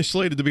originally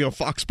slated to be on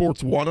Fox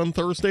Sports 1 on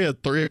Thursday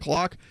at 3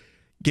 o'clock.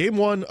 Game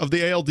 1 of the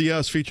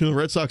ALDS featuring the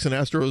Red Sox and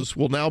Astros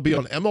will now be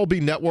on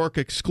MLB Network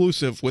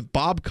exclusive with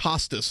Bob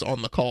Costas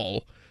on the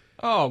call.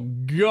 Oh,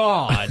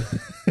 God.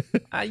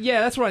 Yeah,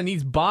 that's what I need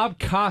is Bob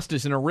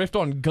Costas and a riff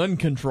on gun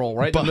control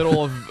right in the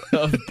middle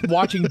of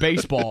watching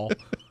baseball.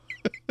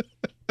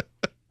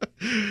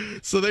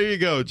 So there you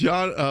go.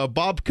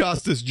 Bob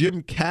Costas,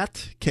 Jim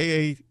Kaat,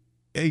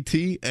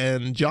 K-A-A-T,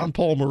 and John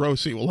Paul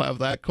Morosi will have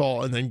that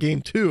call. And then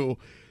Game 2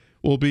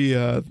 will be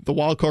the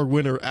wild card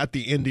winner at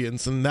the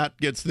Indians, and that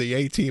gets the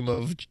A-team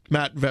of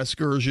Matt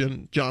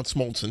Vasgersian, John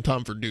Smoltz, and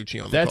Tom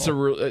Verducci on the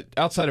call.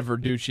 Outside of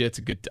Verducci, that's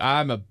a good.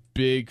 I'm a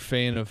big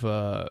fan of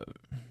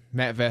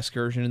Matt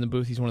Vasgersian in the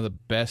booth. He's one of the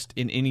best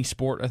in any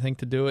sport, I think,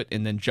 to do it.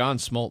 And then John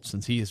Smoltz,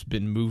 since he's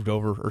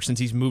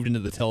moved into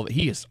the television,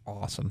 he is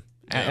awesome.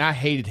 Yeah. And I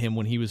hated him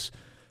when he was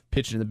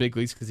pitching in the big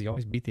leagues because he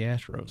always beat the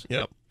Astros.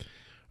 Yep.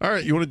 All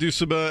right, you want to do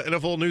some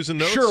NFL news and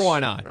notes? Sure,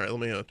 why not? All right, let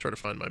me try to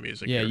find my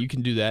music. Yeah, here. You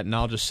can do that, and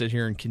I'll just sit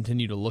here and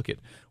continue to look at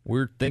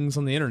weird things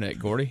on the internet,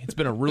 Gordy. It's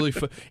been a really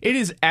it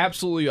is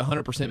absolutely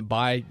 100%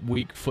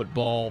 bye-week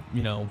football,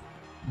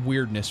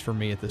 weirdness for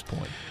me at this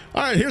point.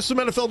 All right, here's some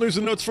NFL news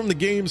and notes from the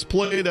games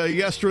played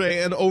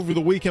yesterday and over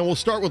the weekend. We'll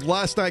start with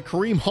last night.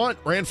 Kareem Hunt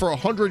ran for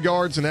 100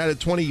 yards and added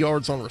 20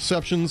 yards on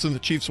receptions in the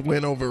Chiefs'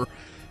 win over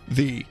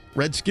the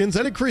Redskins.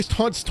 That increased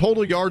Hunt's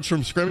total yards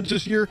from scrimmage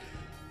this year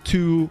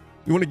to,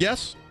 you want to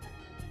guess?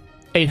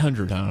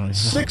 800, I don't know.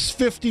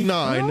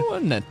 659. No,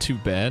 wasn't that too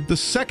bad? The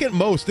second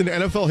most in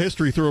NFL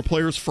history through a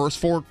player's first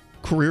 4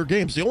 career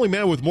games. The only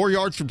man with more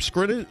yards from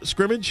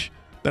scrimmage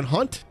than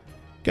Hunt,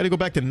 got to go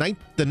back to the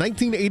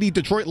 1980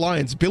 Detroit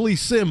Lions. Billy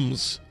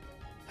Sims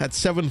had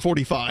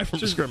 745 from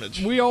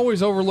scrimmage. We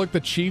always overlook the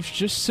Chiefs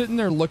just sitting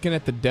there looking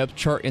at the depth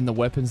chart and the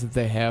weapons that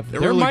they have. They're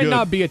there really might good.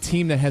 not be a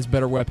team that has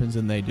better weapons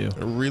than they do.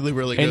 They're really,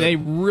 really good. And they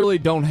really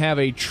don't have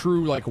a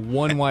true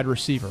one wide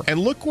receiver. And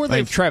look where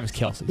Travis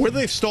Kelce. Where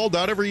they've stalled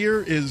out every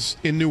year is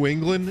in New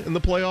England in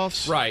the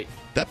playoffs. Right.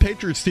 That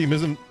Patriots team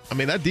isn't. I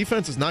mean, that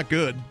defense is not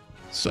good.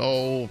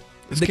 So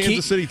this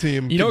Kansas City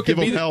team can give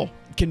them hell.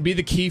 Can be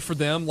the key for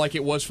them, like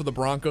it was for the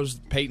Broncos,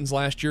 Peyton's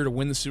last year to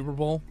win the Super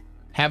Bowl,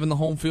 having the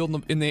home field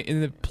in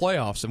the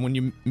playoffs. And when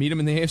you meet them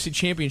in the AFC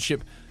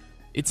Championship,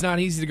 it's not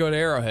easy to go to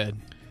Arrowhead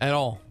at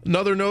all.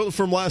 Another note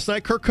from last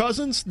night: Kirk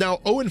Cousins now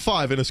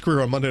 0-5 in his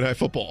career on Monday Night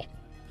Football.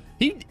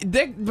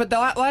 But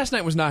last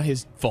night was not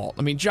his fault.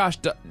 I mean, Josh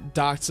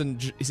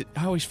Dotson,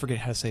 I always forget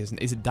how to say his name.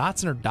 Is it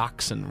Dotson or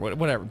Doxson?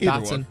 Whatever.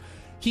 Dotson. One.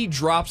 He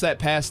drops that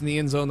pass in the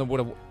end zone that would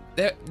have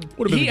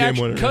been the game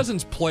winner.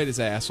 Cousins played his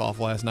ass off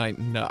last night,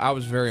 and I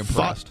was very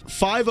impressed.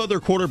 Five other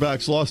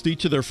quarterbacks lost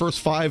each of their first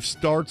 5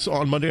 starts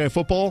on Monday Night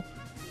Football.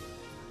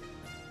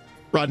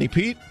 Rodney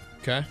Peete.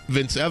 Okay.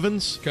 Vince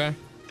Evans. Okay.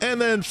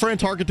 And then Fran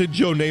Tarkenton,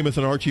 Joe Namath,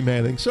 and Archie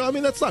Manning. So, I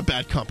mean, that's not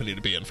bad company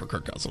to be in for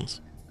Kirk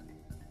Cousins.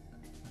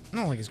 I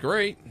don't think it's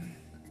great,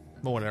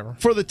 but whatever.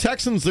 For the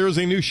Texans, there is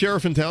a new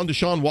sheriff in town,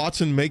 Deshaun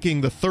Watson,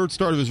 making the 3rd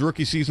start of his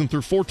rookie season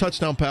through 4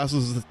 touchdown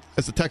passes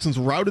as the Texans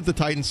routed the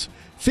Titans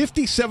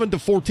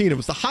 57-14. It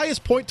was the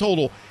highest point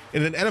total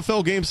in an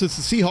NFL game since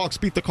the Seahawks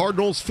beat the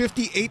Cardinals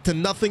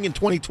 58-0 in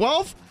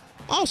 2012,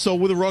 also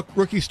with a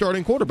rookie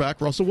starting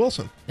quarterback, Russell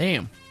Wilson.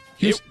 Damn.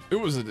 It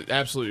was an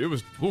absolute. It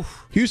was.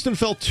 Oof. Houston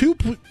fell 2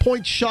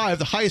 points shy of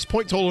the highest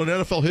point total in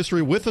NFL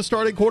history with a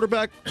starting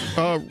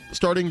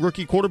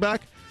rookie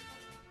quarterback.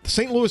 The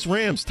St. Louis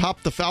Rams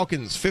topped the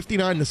Falcons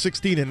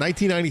 59-16 in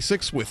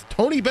 1996 with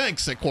Tony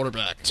Banks at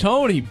quarterback.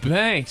 Tony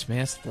Banks, man,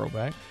 that's a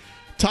throwback.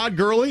 Todd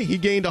Gurley, he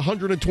gained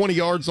 120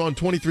 yards on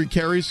 23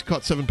 carries,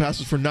 caught 7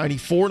 passes for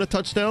 94 and a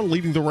touchdown,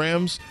 leading the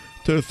Rams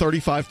to a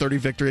 35-30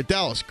 victory at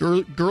Dallas.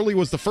 Gurley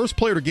was the first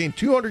player to gain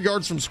 200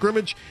 yards from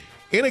scrimmage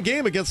in a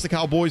game against the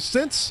Cowboys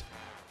since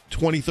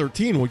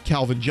 2013 when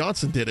Calvin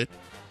Johnson did it.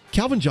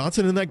 Calvin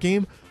Johnson in that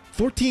game,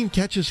 14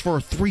 catches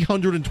for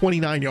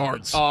 329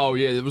 yards. Oh,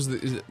 yeah.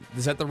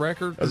 Is that the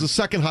record? That's the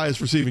second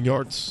highest receiving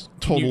yards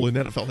total in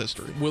NFL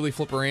history. Willie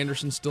Flipper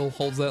Anderson still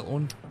holds that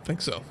one? I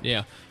think so.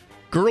 Yeah.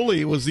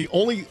 Gurley was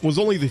only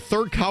the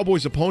 3rd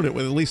Cowboys opponent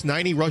with at least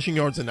 90 rushing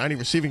yards and 90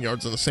 receiving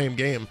yards in the same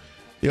game.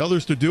 The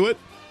others to do it,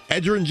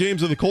 Edgerrin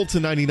James of the Colts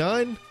in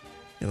 99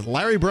 and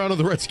Larry Brown of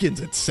the Redskins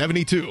at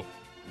 72.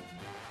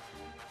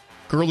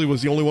 Gurley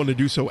was the only one to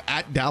do so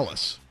at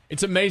Dallas.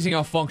 It's amazing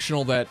how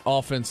functional that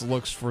offense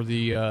looks for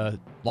the I'm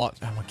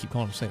gonna keep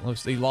calling them St.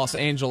 Louis, the Los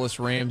Angeles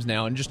Rams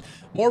now, and just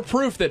more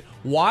proof that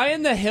why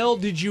in the hell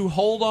did you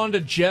hold on to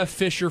Jeff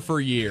Fisher for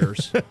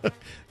years?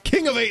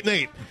 King of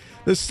 8-8.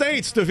 The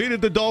Saints defeated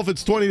the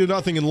Dolphins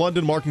 20-0 in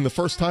London, marking the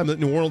first time that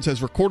New Orleans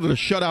has recorded a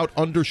shutout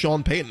under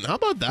Sean Payton. How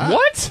about that?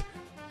 What?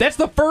 That's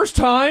the first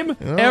time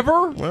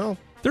ever? Well,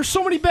 there's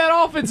so many bad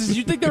offenses.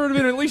 You'd think there would have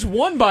been at least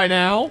one by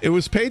now. It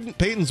was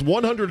Peyton's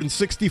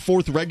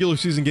 164th regular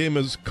season game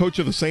as coach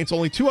of the Saints.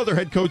 Only 2 other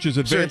head coaches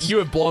advanced. Sir, you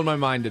have blown my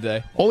mind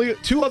today. Only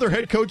 2 other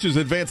head coaches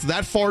advanced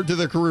that far into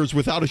their careers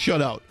without a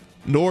shutout.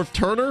 Norv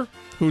Turner,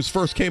 whose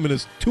first came in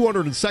his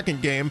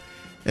 202nd game,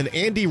 and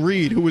Andy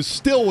Reid, who was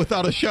still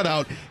without a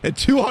shutout at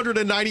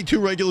 292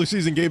 regular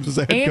season games as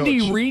a head coach.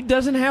 Andy Reid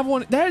doesn't have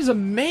one. That is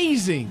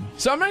amazing.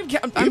 So I'm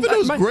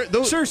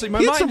not. Seriously, my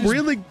he had mind some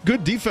really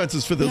good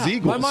defenses for those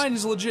Eagles. My mind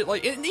is legit.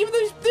 Like, and even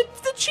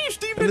the Chiefs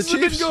defense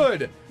has been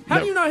good. How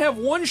do you not have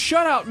one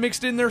shutout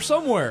mixed in there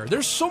somewhere?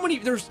 There's so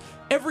many.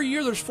 Every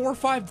year there's 4 or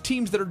 5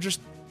 teams that are just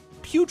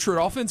putrid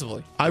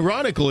offensively.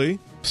 Ironically,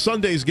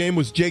 Sunday's game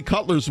was Jay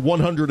Cutler's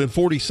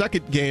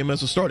 142nd game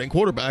as a starting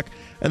quarterback,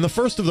 and the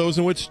first of those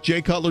in which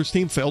Jay Cutler's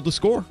team failed to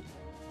score.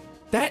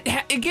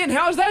 Again,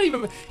 how is that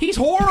even? He's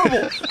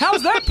horrible. How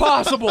is that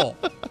possible?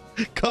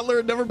 Cutler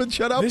had never been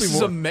shut out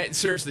before.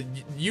 Seriously,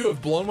 you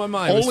have blown my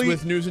mind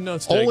with news and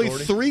notes today, Only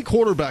Gordy. 3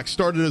 quarterbacks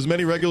started as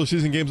many regular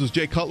season games as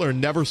Jay Cutler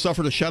and never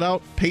suffered a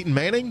shutout. Peyton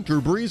Manning,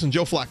 Drew Brees, and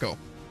Joe Flacco.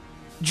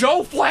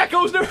 Joe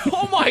Flacco's never...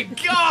 Oh, my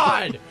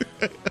God!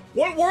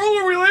 What world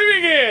are we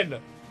living in?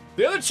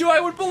 The other 2 I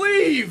would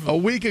believe. A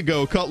week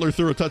ago, Cutler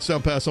threw a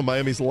touchdown pass on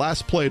Miami's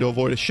last play to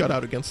avoid a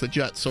shutout against the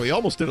Jets. So he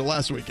almost did it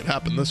last week. It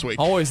happened this week.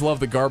 Always love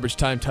the garbage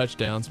time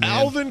touchdowns, man.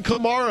 Alvin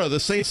Kamara, the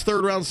Saints'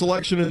 3rd-round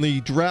selection in the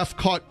draft,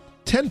 caught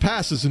 10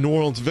 passes in New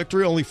Orleans'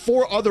 victory. Only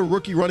 4 other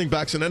rookie running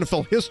backs in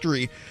NFL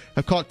history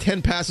have caught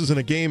 10 passes in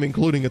a game,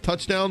 including a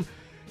touchdown.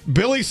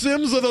 Billy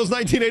Sims of those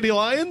 1980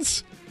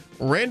 Lions,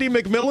 Randy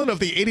McMillan of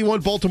the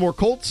 81 Baltimore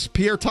Colts,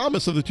 Pierre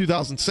Thomas of the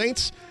 2000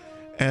 Saints,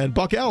 and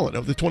Buck Allen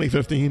of the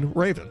 2015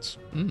 Ravens.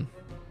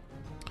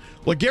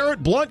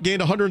 LeGarrette Blount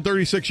gained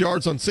 136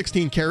 yards on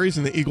 16 carries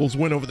in the Eagles'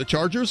 win over the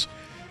Chargers.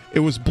 It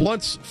was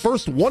Blount's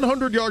first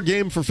 100-yard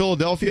game for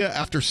Philadelphia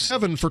after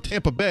 7 for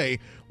Tampa Bay,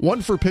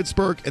 1 for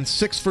Pittsburgh, and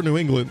 6 for New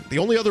England. The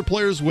only other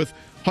players with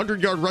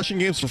 100-yard rushing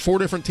games for 4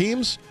 different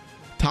teams,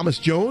 Thomas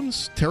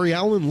Jones, Terry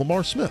Allen,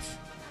 Lamar Smith.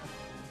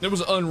 It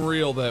was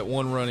unreal that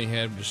one run he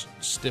had, just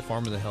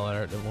stiff-arming the hell out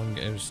of it. That one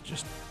game, it was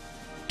just...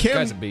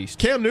 guy's a beast.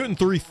 Cam Newton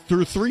threw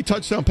 3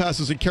 touchdown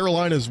passes in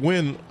Carolina's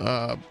win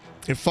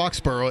in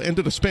Foxborough,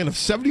 ended a span of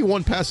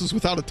 71 passes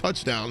without a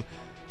touchdown.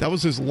 That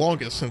was his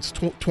longest since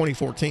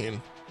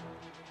 2014.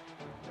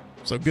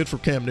 So good for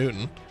Cam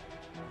Newton.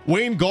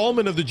 Wayne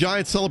Gallman of the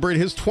Giants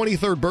celebrated his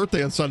 23rd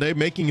birthday on Sunday,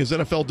 making his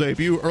NFL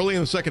debut. Early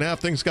in the second half,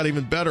 things got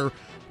even better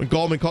when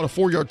Gallman caught a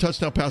 4-yard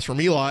touchdown pass from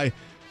Eli.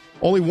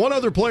 Only one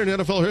other player in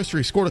NFL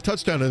history scored a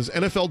touchdown in his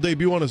NFL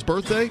debut on his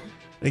birthday,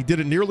 and he did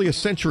it nearly a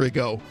century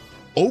ago.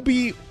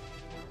 Obi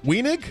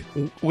Winnig?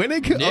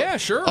 Yeah,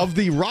 sure. Of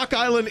the Rock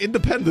Island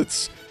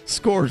Independents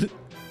scored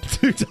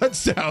 2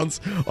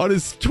 touchdowns on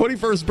his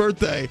 21st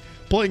birthday,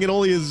 playing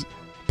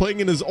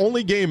in his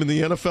only game in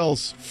the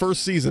NFL's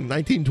first season,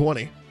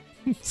 1920.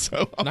 So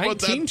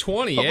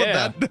 1920, how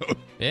about that note?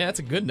 Yeah, that's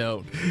a good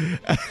note.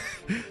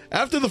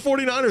 After the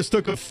 49ers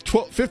took a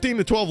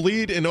 15-12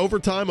 lead in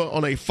overtime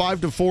on a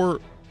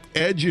 5-4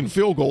 edge in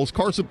field goals,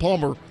 Carson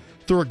Palmer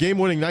threw a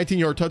game-winning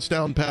 19-yard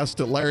touchdown pass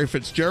to Larry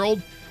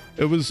Fitzgerald.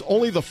 It was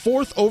only the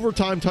 4th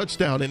overtime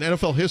touchdown in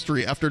NFL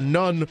history after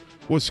none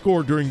was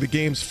scored during the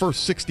game's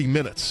first 60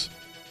 minutes.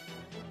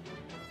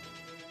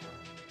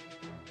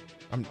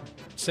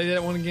 Say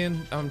that one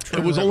again.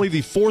 It was only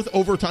the 4th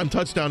overtime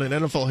touchdown in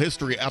NFL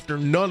history after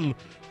none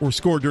were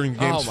scored during the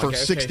game's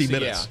first 60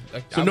 minutes. Yeah.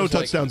 So no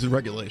touchdowns in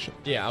regulation.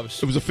 Yeah,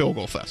 it was a field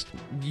goal fest.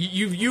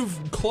 You've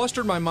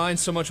clustered my mind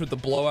so much with the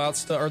blowout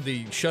stuff or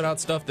the shutout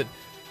stuff that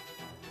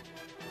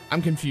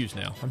I'm confused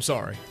now. I'm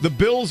sorry. The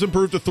Bills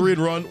improved to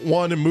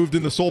 3-1 and moved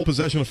into sole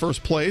possession of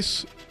first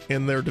place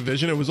in their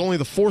division. It was only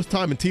the 4th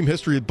time in team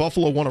history that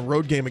Buffalo won a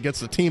road game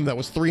against a team that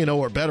was 3-0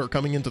 or better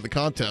coming into the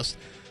contest.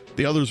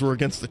 The others were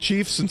against the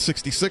Chiefs in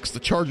 66, the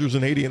Chargers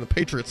in 80, and the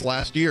Patriots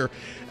last year.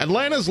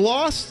 Atlanta's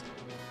loss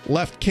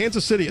left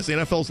Kansas City as the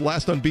NFL's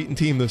last unbeaten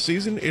team this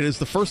season. It is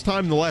the first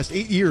time in the last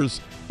 8 years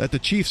that the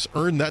Chiefs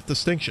earned that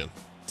distinction.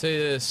 Say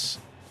this,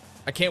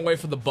 I can't wait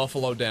for the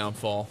Buffalo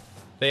downfall.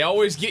 They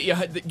always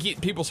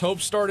get people's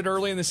hopes started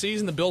early in the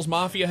season. The Bills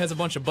Mafia has a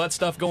bunch of butt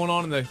stuff going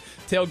on in the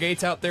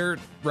tailgates out there at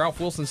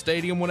Ralph Wilson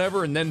Stadium,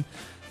 whatever, and then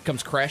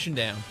comes crashing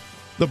down.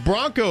 The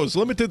Broncos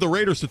limited the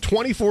Raiders to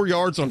 24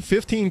 yards on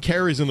 15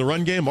 carries in the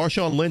run game.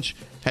 Marshawn Lynch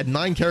had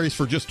 9 carries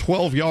for just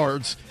 12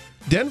 yards.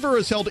 Denver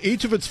has held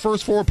each of its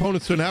first 4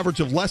 opponents to an average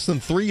of less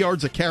than 3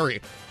 yards a carry.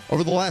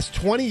 Over the last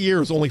 20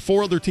 years, only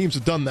 4 other teams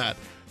have done that.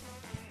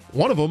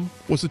 One of them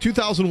was the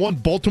 2001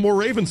 Baltimore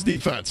Ravens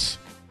defense.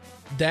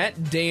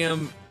 That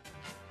damn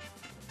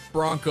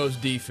Broncos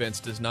defense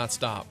does not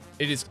stop.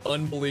 It is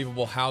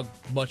unbelievable how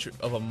much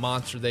of a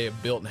monster they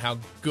have built and how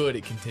good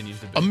it continues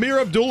to be. Amir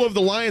Abdullah of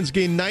the Lions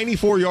gained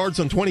 94 yards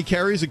on 20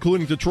 carries,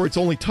 including Detroit's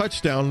only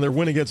touchdown in their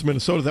win against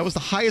Minnesota. That was the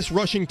highest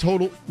rushing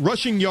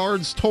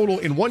yards total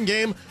in one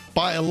game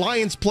by a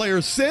Lions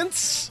player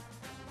since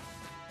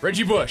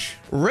Reggie Bush.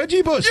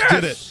 Reggie Bush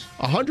did it.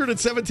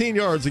 117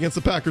 yards against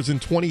the Packers in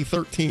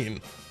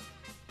 2013.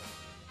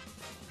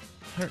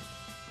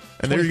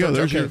 And there you go.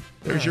 There's your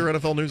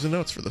NFL news and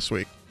notes for this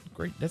week.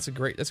 Great. That's a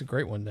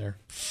great one there.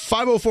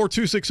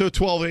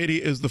 504-260-1280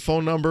 is the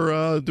phone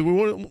number. Do we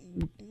want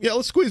to,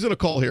 let's squeeze in a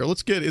call here.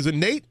 Is it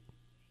Nate?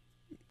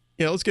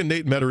 Yeah, let's get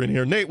Nate Metter in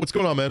here. Nate, what's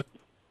going on, man?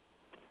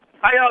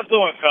 How y'all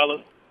doing,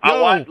 fellas?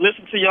 I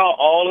listen to y'all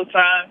all the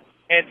time,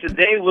 and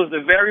today was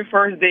the very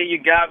first day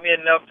you got me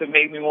enough to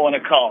make me want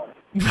to call.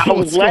 I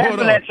was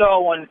laughing at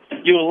y'all when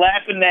you were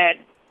laughing at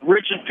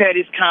Richard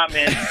Petty's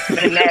comment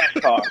in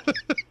NASCAR.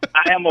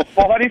 I am a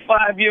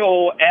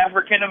 45-year-old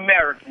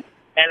African-American,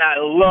 and I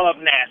love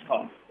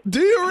NASCAR. Do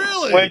you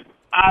really?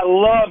 I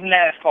love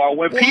NASCAR.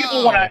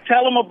 When I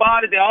tell them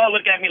about it, they all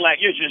look at me like,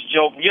 you're just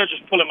joking. You're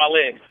just pulling my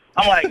leg.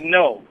 I'm like,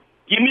 no.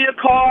 Give me a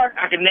car,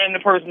 I can name the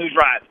person who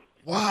drives it.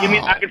 Wow.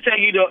 I can tell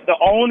you the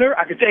owner.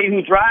 I can tell you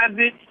who drives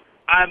it.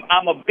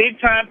 I'm a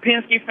big-time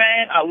Penske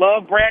fan. I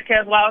love Brad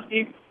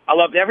Keselowski. I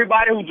loved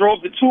everybody who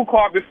drove the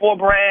 2-car before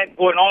Brad,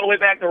 going all the way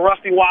back to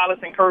Rusty Wallace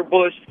and Kurt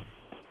Busch.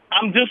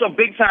 I'm just a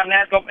big-time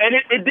NASCAR. And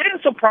it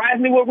didn't surprise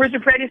me what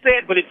Richard Petty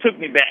said, but it took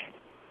me back.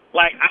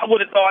 Like, I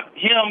would have thought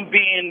him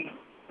being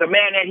the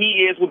man that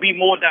he is would be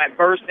more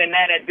diverse than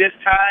that at this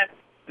time,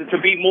 to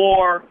be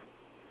more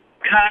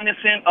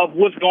cognizant of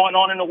what's going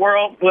on in the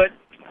world. But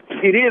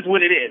it is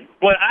what it is.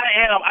 But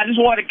I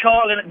just wanted to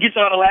call and get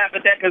y'all to laugh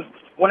at that, because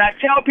when I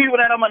tell people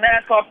that I'm a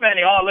NASCAR fan,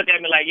 they all look at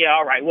me like, yeah,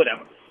 all right,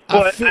 whatever.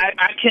 But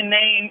I can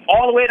name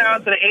all the way down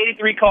to the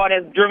 83 car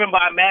that's driven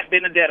by Matt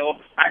Benedetto.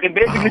 I can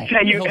basically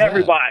tell you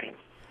everybody.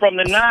 From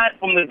the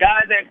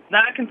guys that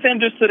not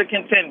contenders to the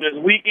contenders,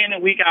 week in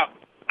and week out.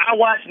 I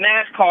watch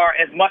NASCAR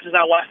as much as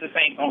I watch the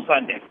Saints on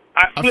Sunday.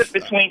 I flip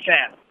between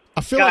channels.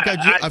 I feel like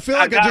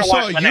I just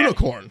saw a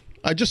unicorn.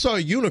 I just saw a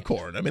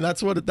unicorn. I mean,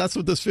 that's what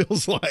this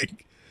feels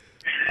like.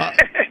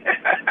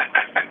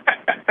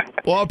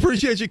 Well, I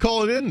appreciate you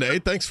calling in,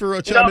 Nate. Thanks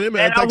for chiming in,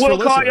 man. And Thanks I will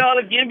for call listening. y'all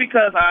again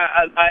because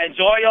I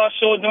enjoy y'all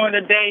show during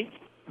the day,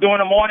 during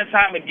the morning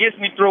time. It gets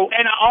me through.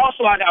 And I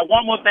got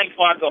one more thing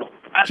before I go.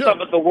 I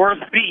suffered the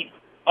worst beat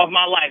of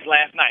my life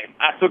last night.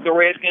 I took the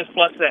Redskins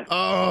 +7.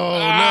 Oh,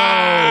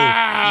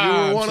 no. You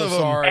were one of them.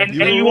 Sorry. And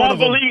you won't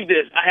believe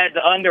this. I had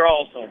the under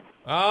also.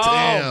 Oh,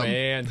 Damn.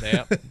 man.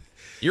 Damn.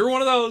 You're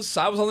one of those.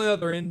 I was on the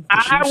other end.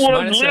 I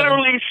was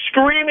literally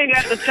screaming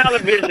at the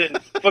television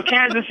for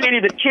Kansas City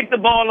to kick the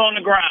ball on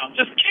the ground.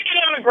 Just kick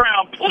it on the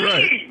ground,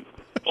 please.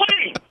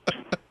 Please.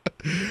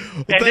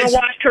 And then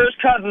watch Kirk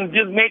Cousins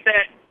just make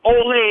that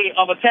ole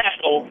of a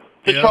tackle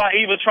to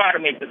try to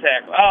make the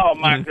tackle. Oh,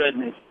 my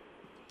goodness.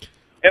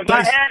 If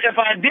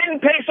I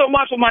didn't pay so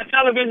much for my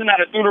television, I'd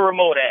have threw the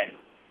remote at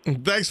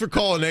it. Thanks for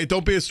calling, Nate.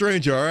 Don't be a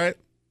stranger, all right?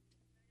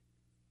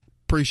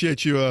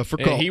 Appreciate you for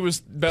calling. He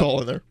was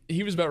calling there.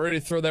 He was about ready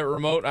to throw that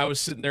remote. I was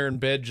sitting there in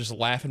bed just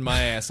laughing my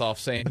ass off,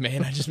 saying,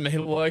 "Man, I just made a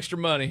little extra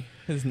money.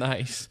 It's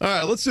nice." All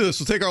right, let's do this.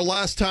 We'll take our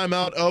last time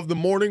out of the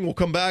morning. We'll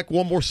come back.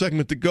 One more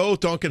segment to go.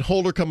 Duncan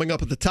Holder coming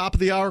up at the top of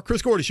the hour.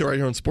 Chris Gordy Show right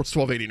here on Sports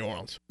 1280 New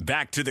Orleans.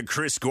 Back to the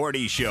Chris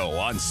Gordy Show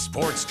on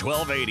Sports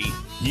 1280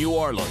 New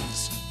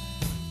Orleans.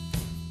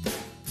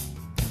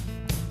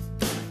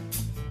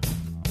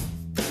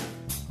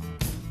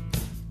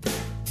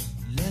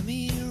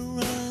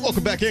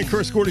 Welcome back in,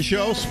 Chris Gordy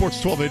Show,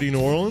 Sports 1280 New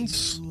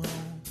Orleans.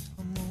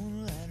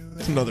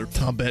 That's another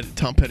Tom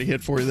Petty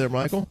hit for you there,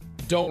 Michael.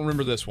 Don't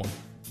remember this one.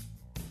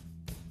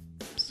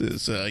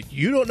 This is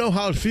You Don't Know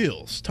How It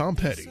Feels, Tom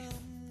Petty.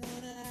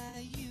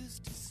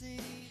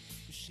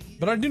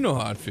 But I do know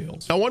how it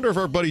feels. I wonder if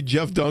our buddy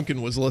Jeff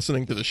Duncan was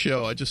listening to the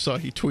show. I just saw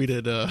he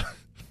tweeted a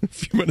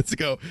few minutes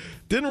ago.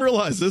 Didn't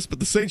realize this, but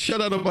the Saints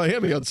shutout of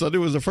Miami on Sunday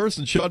was the first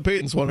in Sean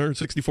Payton's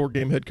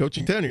 164-game head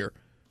coaching tenure.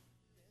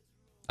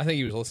 I think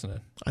he was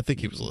listening. I think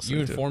he was listening.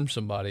 You informed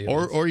somebody.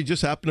 Or he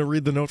just happened to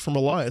read the note from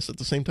Elias at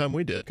the same time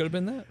we did. Could have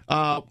been that.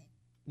 Want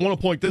to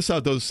point this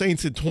out, though. The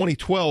Saints in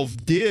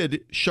 2012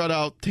 did shut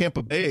out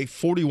Tampa Bay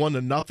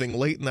 41-0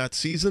 late in that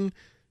season.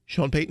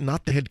 Sean Payton,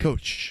 not the head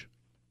coach.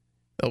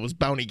 That was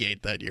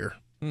Bountygate that year.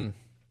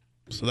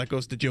 So that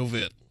goes to Joe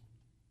Vitt.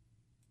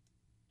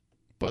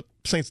 But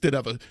Saints did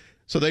have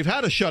so they've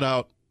had a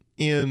shutout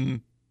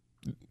in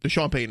the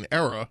Sean Payton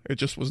era. It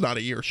just was not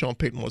a year Sean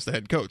Payton was the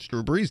head coach.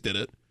 Drew Brees did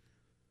it.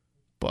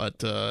 But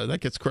that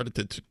gets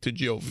credited to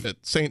Joe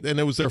Vitt. And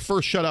it was their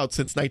first shutout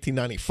since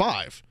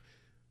 1995.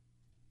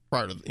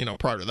 Prior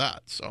to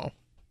that. So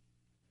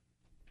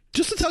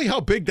just to tell you how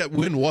big that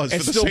win was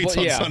for the Saints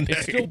on Sunday.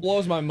 It still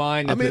blows my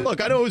mind. I mean, look,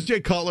 I know it was Jay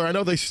Cutler. I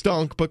know they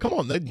stunk, but come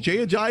on.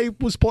 Jay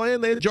Ajayi was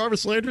playing. They had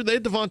Jarvis Landry. They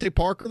had Devontae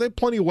Parker. They had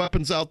plenty of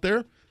weapons out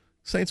there.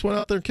 Saints went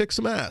out there and kicked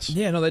some ass.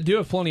 Yeah, no, they do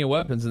have plenty of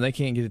weapons, and they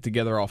can't get it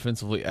together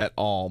offensively at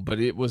all. But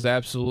it was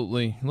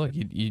absolutely, look,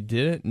 you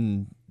did it,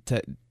 and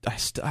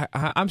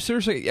I'm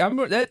seriously,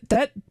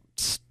 that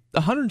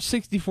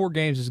 164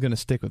 games is going to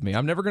stick with me.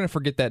 I'm never going to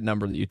forget that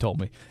number that you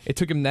told me. It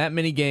took him that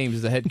many games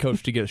as a head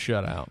coach to get a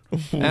shutout.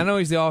 And I know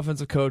he's the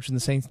offensive coach, and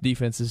the Saints'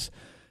 defenses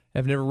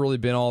have never really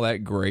been all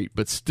that great,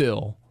 but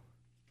still,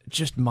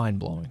 just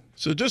mind-blowing.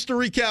 So just to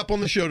recap on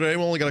the show today,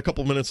 we only got a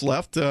couple minutes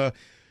left.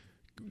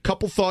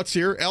 Couple thoughts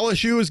here.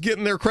 LSU is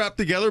getting their crap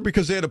together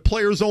because they had a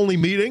players-only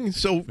meeting.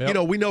 So,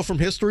 we know from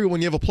history when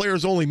you have a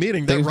players-only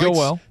meeting,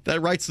 that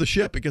rights the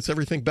ship. It gets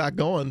everything back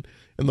going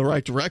in the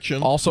right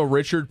direction. Also,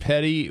 Richard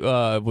Petty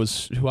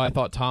was who I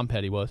thought Tom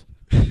Petty was.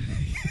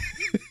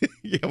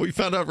 Yeah, we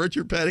found out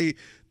Richard Petty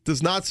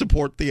does not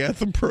support the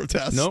anthem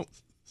protest. Nope.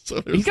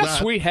 So he's got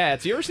sweet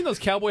hats. You ever seen those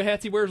cowboy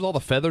hats he wears with all the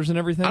feathers and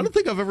everything? I don't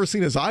think I've ever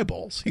seen his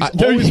eyeballs. He's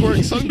always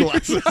wearing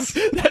sunglasses.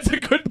 That's a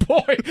good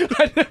point.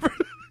 I never...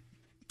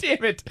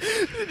 Damn it.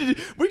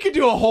 We could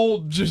do a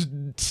whole just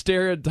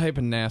stereotype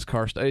of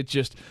NASCAR stuff. It's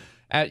just,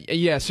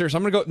 seriously,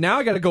 I'm going to go. Now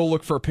I got to go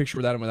look for a picture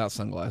without him without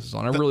sunglasses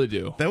on. I really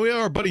do. Then we have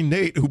our buddy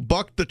Nate, who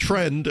bucked the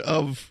trend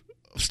of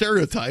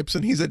stereotypes,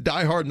 and he's a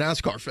diehard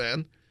NASCAR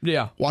fan.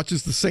 Yeah.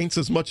 Watches the Saints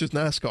as much as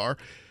NASCAR.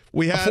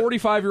 We had a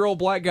 45-year-old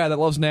black guy that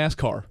loves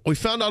NASCAR. We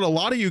found out a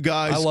lot of you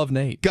guys I love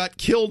Nate. Got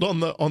killed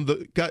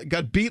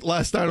got beat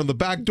last night on the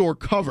backdoor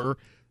cover.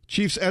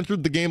 Chiefs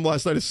entered the game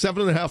last night as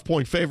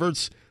 7.5-point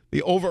favorites.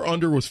 The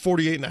over-under was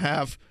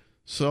 48.5.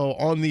 So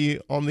on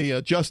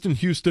the Justin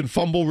Houston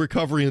fumble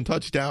recovery and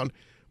touchdown,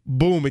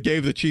 boom, it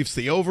gave the Chiefs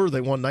the over. They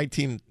won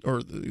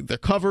the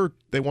cover.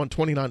 They won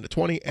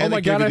 29-20, and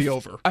it gave you the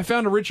over. I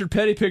found a Richard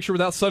Petty picture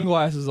without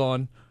sunglasses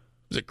on.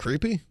 Is it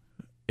creepy?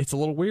 It's a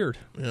little weird.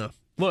 Yeah.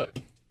 Look.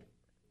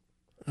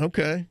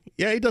 Okay.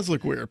 Yeah, he does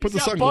look weird. He's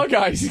got bug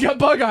eyes. He's got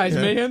bug eyes,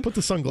 man. Put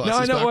the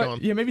sunglasses back on.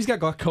 Yeah, maybe he's got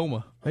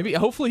glaucoma.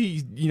 Hopefully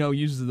he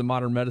uses the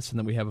modern medicine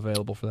that we have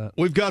available for that.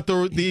 We've got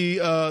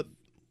the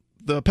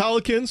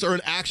Pelicans are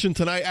in action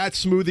tonight at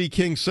Smoothie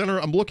King Center.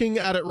 I'm looking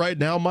at it right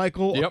now,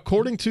 Michael. Yep.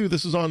 According to,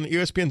 this is on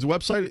ESPN's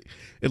website,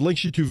 it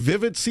links you to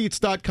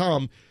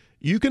vividseats.com.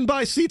 You can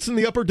buy seats in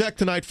the upper deck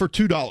tonight for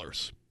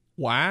 $2.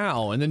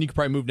 Wow. And then you can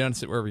probably move down and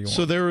sit wherever you want.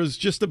 So there is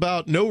just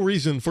about no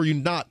reason for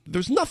you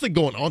there's nothing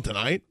going on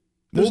tonight.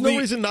 There's no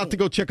reason not to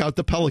go check out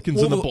the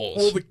Pelicans and the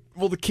Bulls.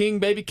 Will the King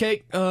Baby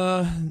Cake,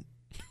 the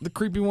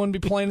creepy one, be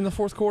playing in the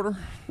fourth quarter?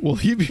 Will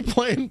he be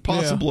playing?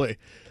 Possibly. Yeah.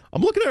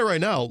 I'm looking at it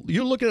right now.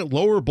 You're looking at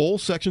lower bowl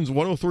sections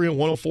 103 and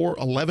 104,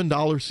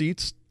 $11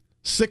 seats,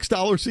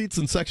 $6 seats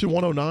in section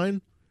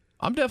 109.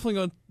 I'm definitely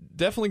going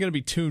to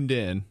be tuned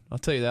in. I'll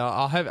tell you that.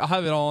 I'll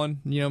have it on.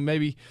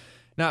 Maybe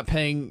not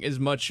paying as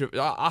much.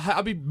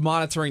 I'll be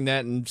monitoring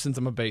that, and since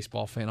I'm a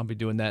baseball fan, I'll be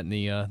doing that in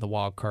the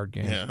wild card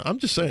game. Yeah, I'm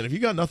just saying, if you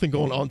got nothing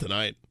going on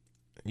tonight,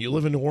 and you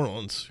live in New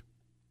Orleans,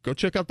 go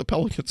check out the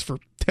Pelicans for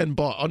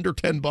under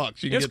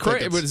 $10. You can it's get crazy,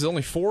 tickets. but it's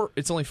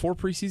only 4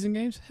 preseason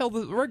games. Hell,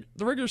 the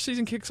regular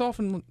season kicks off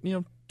in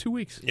 2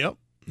 weeks. Yep.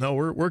 No,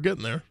 we're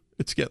getting there.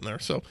 It's getting there.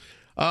 So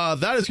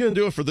that is going to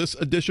do it for this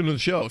edition of the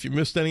show. If you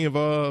missed any of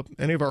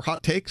our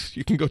hot takes,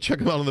 you can go check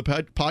them out on the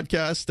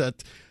podcast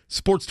at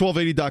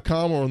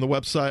sports1280.com or on the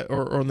website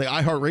or on the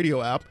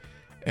iHeartRadio app.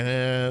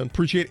 And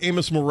appreciate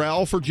Amos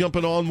Morrell for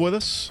jumping on with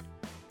us.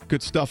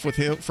 Good stuff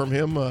from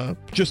him.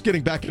 Just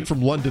getting back in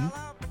from London.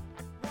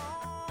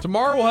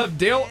 Tomorrow we'll have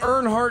Dale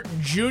Earnhardt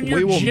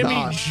Jr.,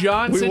 Jimmy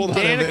Johnson,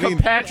 Danica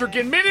Patrick,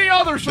 and many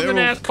others from the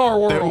NASCAR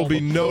world. There will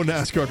be no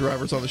NASCAR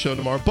drivers on the show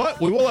tomorrow,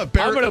 but we will have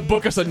Barrett. I'm going to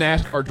book us a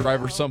NASCAR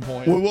driver at some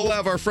point. We will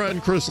have our friend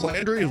Chris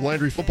Landry of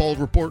Landry Football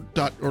Report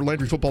or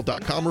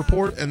LandryFootball.com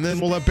report, and then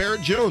we'll have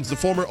Barrett Jones, the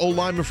former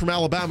O-lineman from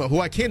Alabama,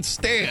 who I can't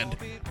stand,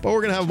 but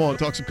we're going to have him on and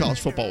talk some college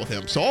football with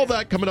him. So all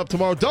that coming up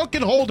tomorrow.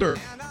 Duncan Holder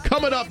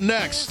coming up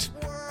next.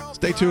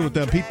 Stay tuned with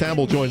them. Pete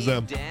Thamel joins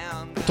them.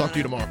 We'll talk to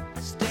you tomorrow.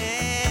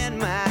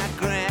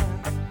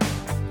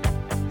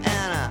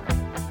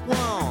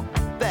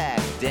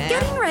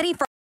 Getting ready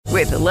for...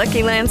 With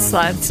Lucky Land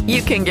Slots,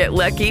 you can get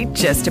lucky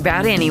just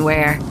about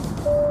anywhere.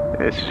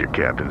 This is your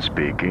captain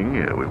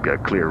speaking. We've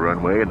got clear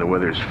runway and the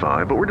weather's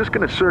fine, but we're just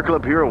going to circle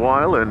up here a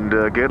while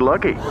and get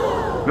lucky.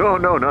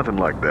 No, nothing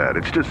like that.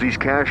 It's just these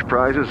cash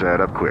prizes add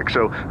up quick.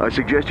 So I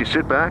suggest you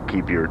sit back,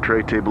 keep your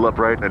tray table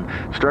upright, and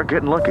start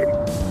getting lucky.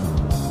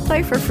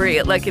 Play for free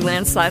at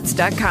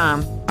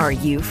LuckyLandSlots.com. Are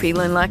you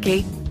feeling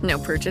lucky? No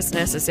purchase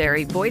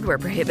necessary. Void where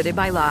prohibited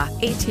by law.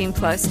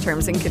 18+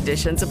 terms and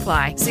conditions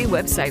apply. See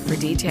website for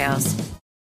details.